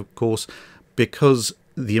fortune of course, because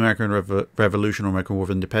the American Revolution or American War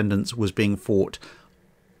of Independence was being fought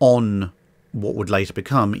on what would later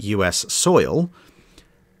become US soil,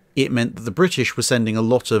 it meant that the British were sending a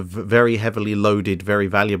lot of very heavily loaded, very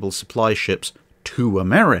valuable supply ships to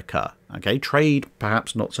America. Okay, trade,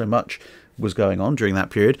 perhaps not so much, was going on during that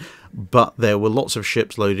period, but there were lots of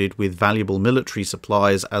ships loaded with valuable military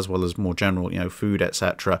supplies as well as more general, you know, food,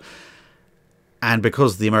 etc. And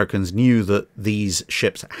because the Americans knew that these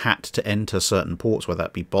ships had to enter certain ports, whether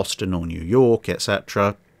that be Boston or New York,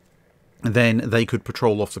 etc., then they could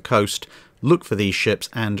patrol off the coast, look for these ships,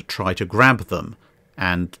 and try to grab them.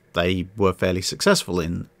 And they were fairly successful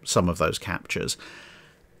in some of those captures,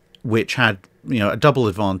 which had, you know, a double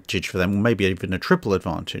advantage for them, or maybe even a triple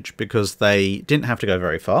advantage, because they didn't have to go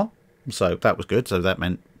very far. So that was good. So that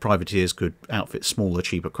meant privateers could outfit smaller,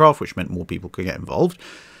 cheaper craft, which meant more people could get involved.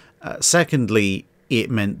 Secondly,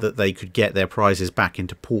 it meant that they could get their prizes back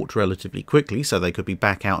into port relatively quickly, so they could be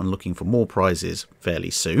back out and looking for more prizes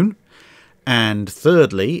fairly soon. And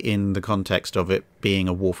thirdly, in the context of it being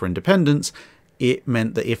a war for independence, it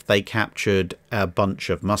meant that if they captured a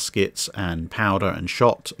bunch of muskets and powder and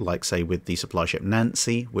shot, like say with the supply ship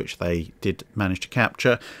Nancy, which they did manage to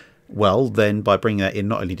capture, well, then by bringing that in,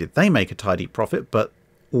 not only did they make a tidy profit, but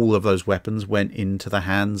all of those weapons went into the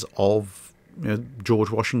hands of, you know, George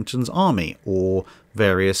Washington's army or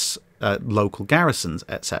various local garrisons,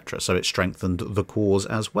 etc. So it strengthened the cause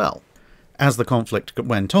as well. As the conflict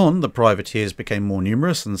went on, the privateers became more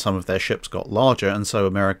numerous and some of their ships got larger, and so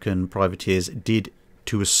American privateers did,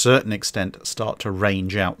 to a certain extent, start to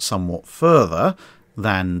range out somewhat further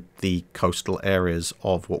than the coastal areas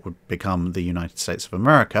of what would become the United States of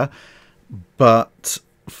America. But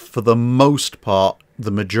for the most part, the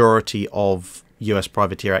majority of US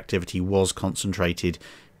privateer activity was concentrated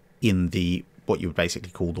in what you would basically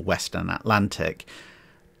call the Western Atlantic.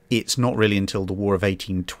 It's not really until the War of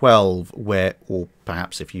 1812 where, or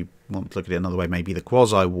perhaps if you want to look at it another way, maybe the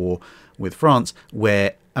Quasi-War with France,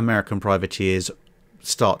 where American privateers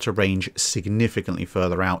start to range significantly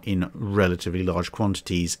further out in relatively large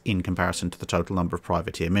quantities in comparison to the total number of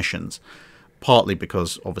privateer missions. Partly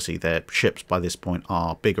because, obviously, their ships by this point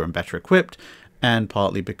are bigger and better equipped, and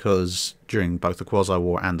partly because during both the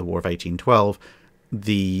Quasi-War and the War of 1812,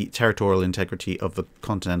 the territorial integrity of the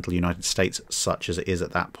continental United States, such as it is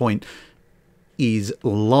at that point, is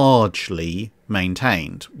largely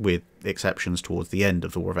maintained, with exceptions towards the end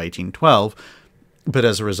of the War of 1812. But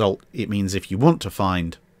as a result, it means if you want to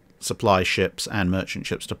find supply ships and merchant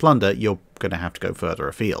ships to plunder, you're going to have to go further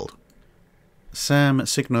afield. Sam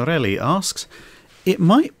Signorelli asks, it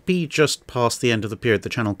might be just past the end of the period the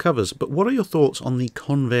channel covers, but what are your thoughts on the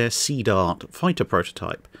Convair Sea Dart fighter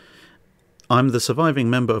prototype? I'm the surviving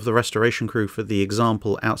member of the restoration crew for the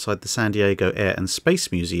example outside the San Diego Air and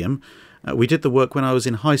Space Museum. We did the work when I was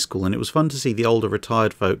in high school, and it was fun to see the older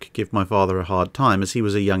retired folk give my father a hard time, as he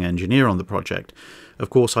was a young engineer on the project. Of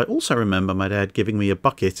course, I also remember my dad giving me a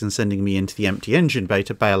bucket and sending me into the empty engine bay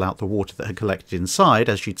to bail out the water that had collected inside,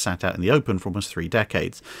 as she'd sat out in the open for almost 3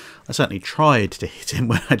 decades. I certainly tried to hit him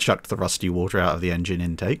when I chucked the rusty water out of the engine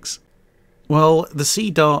intakes. Well, the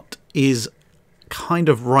Sea Dart is kind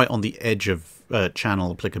of right on the edge of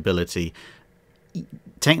channel applicability.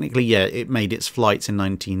 Technically, yeah, it made its flights in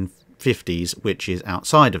 1950s, which is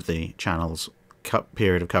outside of the channel's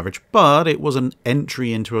period of coverage, but it was an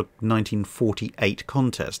entry into a 1948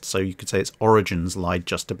 contest, so you could say its origins lied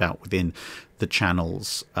just about within the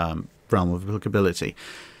channel's realm of applicability.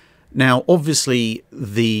 Now, obviously,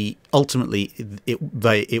 ultimately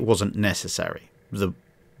it wasn't necessary.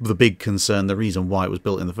 The big concern, the reason why it was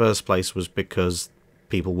built in the first place, was because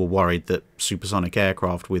people were worried that supersonic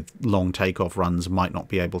aircraft with long takeoff runs might not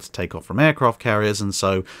be able to take off from aircraft carriers, and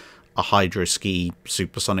so a hydroski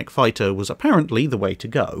supersonic fighter was apparently the way to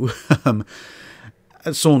go.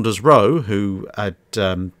 Saunders Roe, who had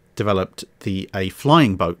developed a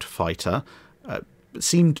flying boat fighter,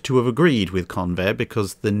 seemed to have agreed with Convair,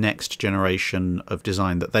 because the next generation of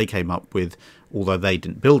design that they came up with, although they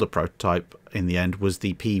didn't build a prototype in the end, was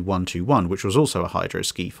the P-121, which was also a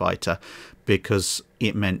hydroski fighter, because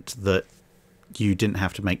it meant that you didn't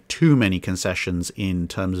have to make too many concessions in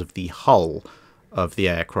terms of the hull of the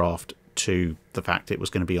aircraft to the fact it was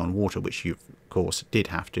going to be on water, which you, of course, did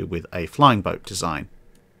have to with a flying boat design.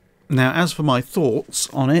 Now, as for my thoughts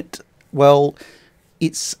on it, well,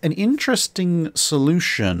 it's an interesting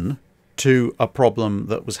solution to a problem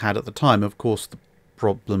that was had at the time. Of course, the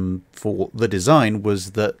problem for the design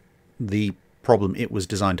was that the problem it was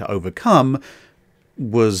designed to overcome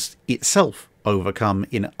was itself overcome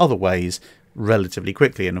in other ways relatively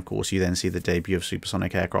quickly, and of course you then see the debut of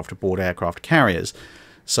supersonic aircraft aboard aircraft carriers.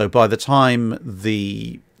 So by the time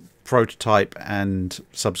the prototype and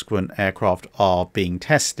subsequent aircraft are being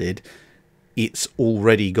tested, it's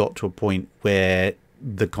already got to a point where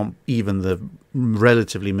even the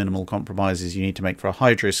relatively minimal compromises you need to make for a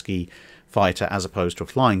hydroski fighter as opposed to a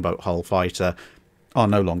flying boat hull fighter are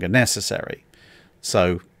no longer necessary.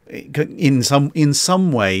 So in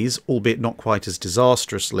some ways, albeit not quite as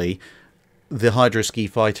disastrously, the hydroski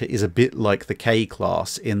fighter is a bit like the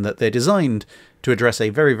K-class in that they're designed to address a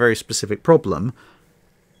very, very specific problem,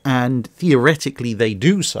 and theoretically they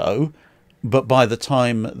do so, but by the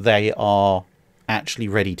time they are actually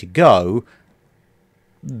ready to go,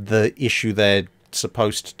 the issue they're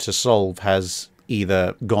supposed to solve has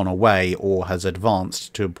either gone away or has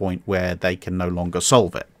advanced to a point where they can no longer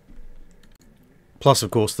solve it. Plus,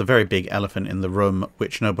 of course, the very big elephant in the room,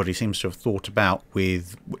 which nobody seems to have thought about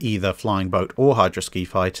with either flying boat or hydroski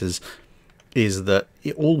fighters, is that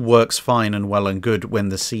it all works fine and well and good when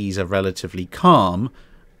the seas are relatively calm,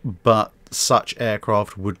 but such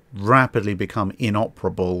aircraft would rapidly become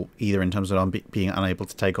inoperable, either in terms of being unable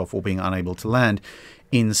to take off or being unable to land,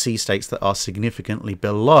 in sea states that are significantly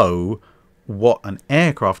below what an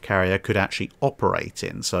aircraft carrier could actually operate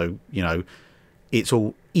in. So, you know, it's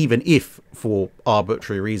all, even if for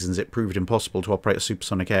arbitrary reasons it proved impossible to operate a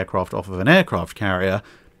supersonic aircraft off of an aircraft carrier,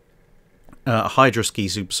 a hydroski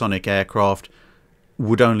supersonic aircraft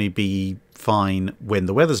would only be fine when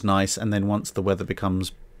the weather's nice, and then once the weather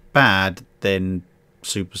becomes bad, then the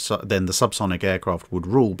subsonic aircraft would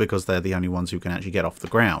rule, because they're the only ones who can actually get off the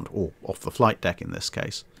ground, or off the flight deck in this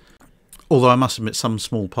case. Although I must admit, some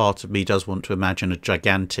small part of me does want to imagine a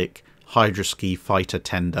gigantic hydroski fighter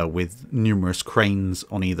tender with numerous cranes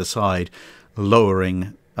on either side,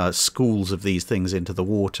 lowering schools of these things into the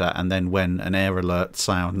water, and then when an air alert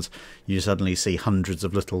sounds, you suddenly see hundreds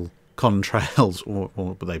of little contrails, or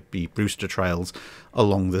would they be booster trails,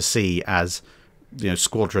 along the sea as, you know,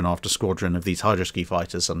 squadron after squadron of these hydroski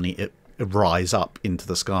fighters suddenly rise up into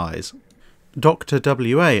the skies. Dr.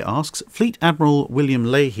 W.A. asks, Fleet Admiral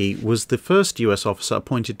William Leahy was the first US officer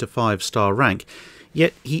appointed to 5-star rank,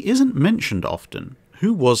 yet he isn't mentioned often.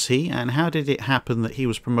 Who was he, and how did it happen that he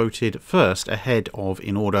was promoted first ahead of,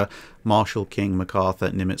 in order, Marshall, King, MacArthur,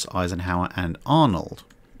 Nimitz, Eisenhower and Arnold?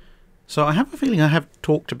 So I have a feeling I have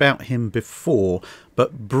talked about him before,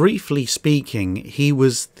 but briefly speaking, he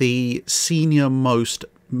was the senior-most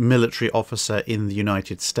military officer in the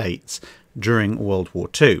United States during World War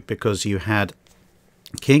II, because you had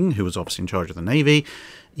King, who was obviously in charge of the Navy,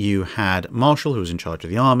 you had Marshall, who was in charge of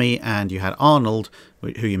the Army, and you had Arnold,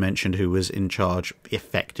 who you mentioned, who was in charge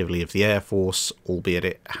effectively of the Air Force, albeit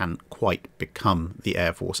it hadn't quite become the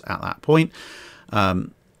Air Force at that point.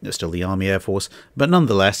 It's still the Army Air Force, but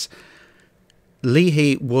nonetheless,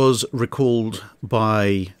 Leahy was recalled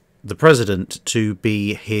by the President to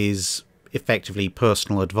be his effectively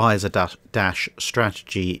personal advisor dash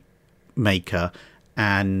strategy maker,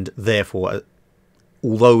 and therefore,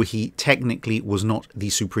 although he technically was not the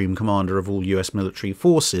supreme commander of all US military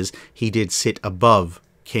forces, he did sit above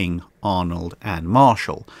King, Arnold and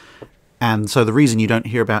Marshall. And so the reason you don't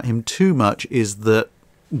hear about him too much is that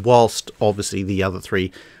whilst obviously the other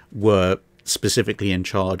three were specifically in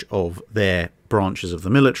charge of their branches of the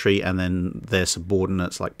military, and then their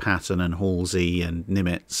subordinates like Patton and Halsey and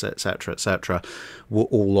Nimitz, etc., were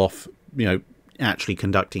all off, you know, actually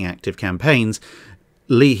conducting active campaigns,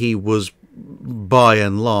 Leahy was by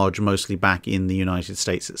and large mostly back in the United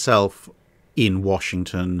States itself, in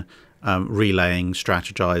Washington, relaying,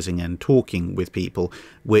 strategizing and talking with people,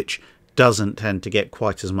 which doesn't tend to get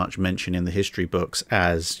quite as much mention in the history books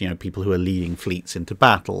as, you know, people who are leading fleets into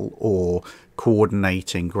battle or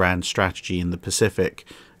coordinating grand strategy in the Pacific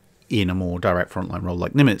in a more direct frontline role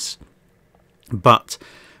like Nimitz. But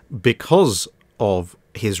because of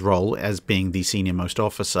his role as being the senior most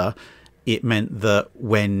officer, it meant that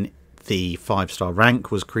when the 5-star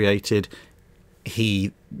rank was created,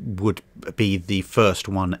 he would be the first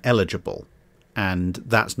one eligible. And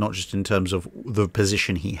that's not just in terms of the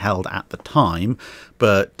position he held at the time,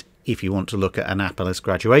 but if you want to look at Annapolis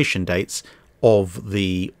graduation dates, of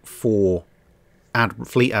the 4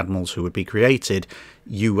 fleet admirals who would be created,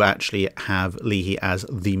 you actually have Leahy as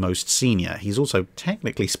the most senior. He's also,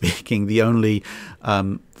 technically speaking, the only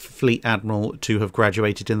fleet admiral to have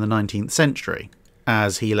graduated in the 19th century,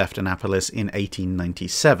 as he left Annapolis in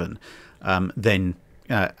 1897. Then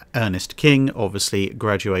Ernest King obviously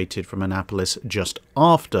graduated from Annapolis just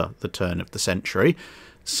after the turn of the century,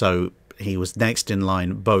 so he was next in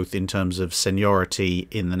line both in terms of seniority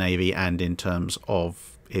in the Navy and in terms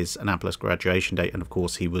of his Annapolis graduation date, and of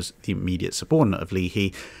course he was the immediate subordinate of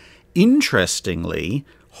Leahy. Interestingly,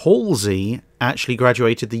 Halsey actually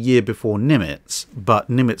graduated the year before Nimitz, but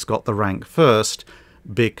Nimitz got the rank first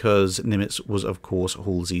because Nimitz was, of course,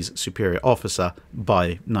 Halsey's superior officer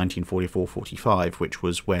by 1944-45, which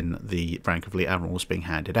was when the rank of Fleet Admiral was being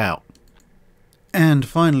handed out. And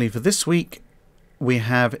finally, for this week, we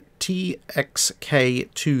have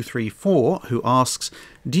TXK234, who asks,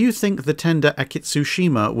 do you think the tender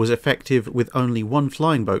Akitsushima was effective with only one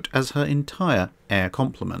flying boat as her entire air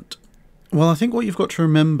complement? Well, I think what you've got to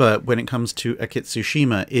remember when it comes to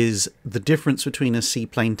Akitsushima is the difference between a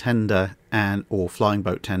seaplane tender or flying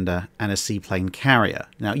boat tender and a seaplane carrier.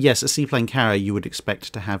 Now, yes, a seaplane carrier you would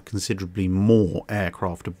expect to have considerably more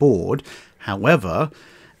aircraft aboard. However,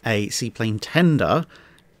 a seaplane tender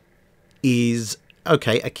is,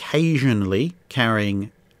 okay, occasionally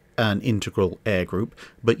carrying an integral air group,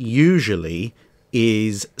 but usually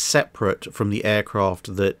is separate from the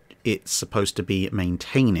aircraft that it's supposed to be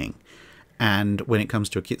maintaining. And when it comes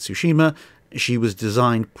to Akitsushima, she was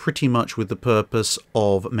designed pretty much with the purpose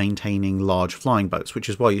of maintaining large flying boats, which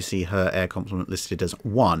is why you see her air complement listed as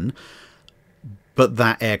 1. But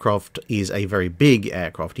that aircraft is a very big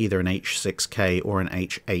aircraft, either an H6K or an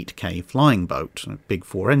H8K flying boat, big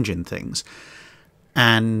 4-engine things.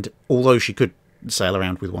 And although she could sail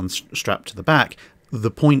around with one strapped to the back, the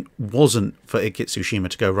point wasn't for Akitsushima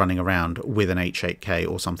to go running around with an H8K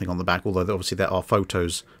or something on the back, although obviously there are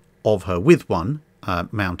photos of her with one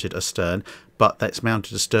mounted astern, but that's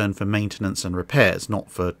mounted astern for maintenance and repairs,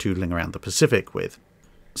 not for tootling around the Pacific with.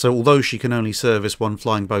 So although she can only service one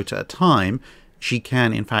flying boat at a time, she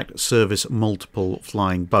can in fact service multiple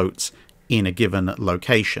flying boats in a given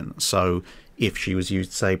location. So if she was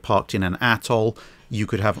used, say, parked in an atoll, you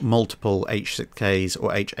could have multiple H6Ks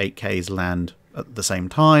or H8Ks land at the same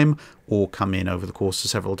time, or come in over the course of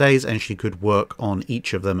several days, and she could work on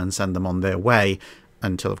each of them and send them on their way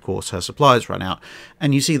until, of course, her supplies run out.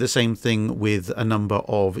 And you see the same thing with a number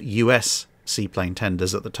of US seaplane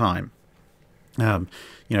tenders at the time.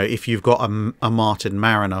 You know, if you've got a Martin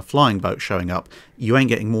Mariner flying boat showing up, you ain't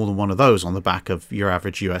getting more than one of those on the back of your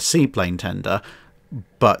average US seaplane tender.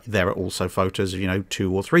 But there are also photos of, you know,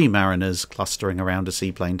 2 or 3 mariners clustering around a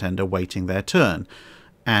seaplane tender waiting their turn.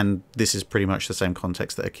 And this is pretty much the same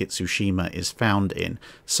context that a Kitsushima is found in.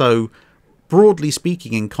 So, broadly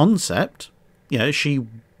speaking, in concept, you know, she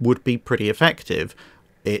would be pretty effective.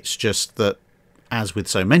 It's just that, as with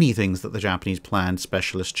so many things that the Japanese planned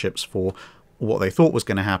specialist ships for, what they thought was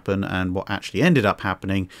going to happen and what actually ended up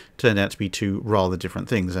happening turned out to be two rather different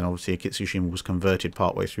things. And obviously, a Kitsushima was converted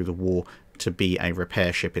partway through the war to be a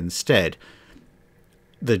repair ship instead.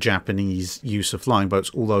 The Japanese use of flying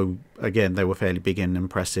boats, although again they were fairly big and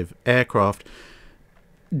impressive aircraft,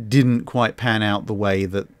 didn't quite pan out the way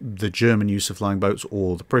that the German use of flying boats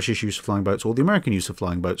or the British use of flying boats or the American use of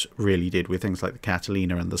flying boats really did, with things like the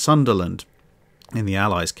Catalina and the Sunderland in the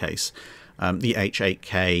Allies' case. The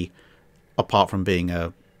H8K, apart from being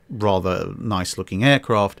a rather nice looking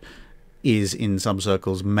aircraft, is in some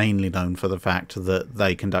circles mainly known for the fact that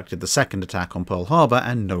they conducted the second attack on Pearl Harbor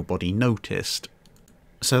and nobody noticed.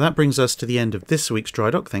 So that brings us to the end of this week's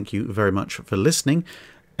Drydock. Thank you very much for listening.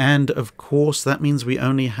 And of course, that means we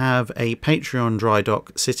only have a Patreon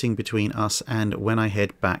Drydock sitting between us and when I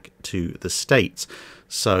head back to the States.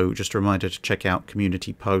 So just a reminder to check out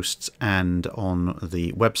community posts and on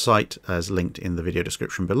the website as linked in the video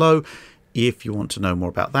description below if you want to know more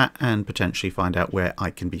about that and potentially find out where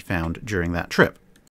I can be found during that trip.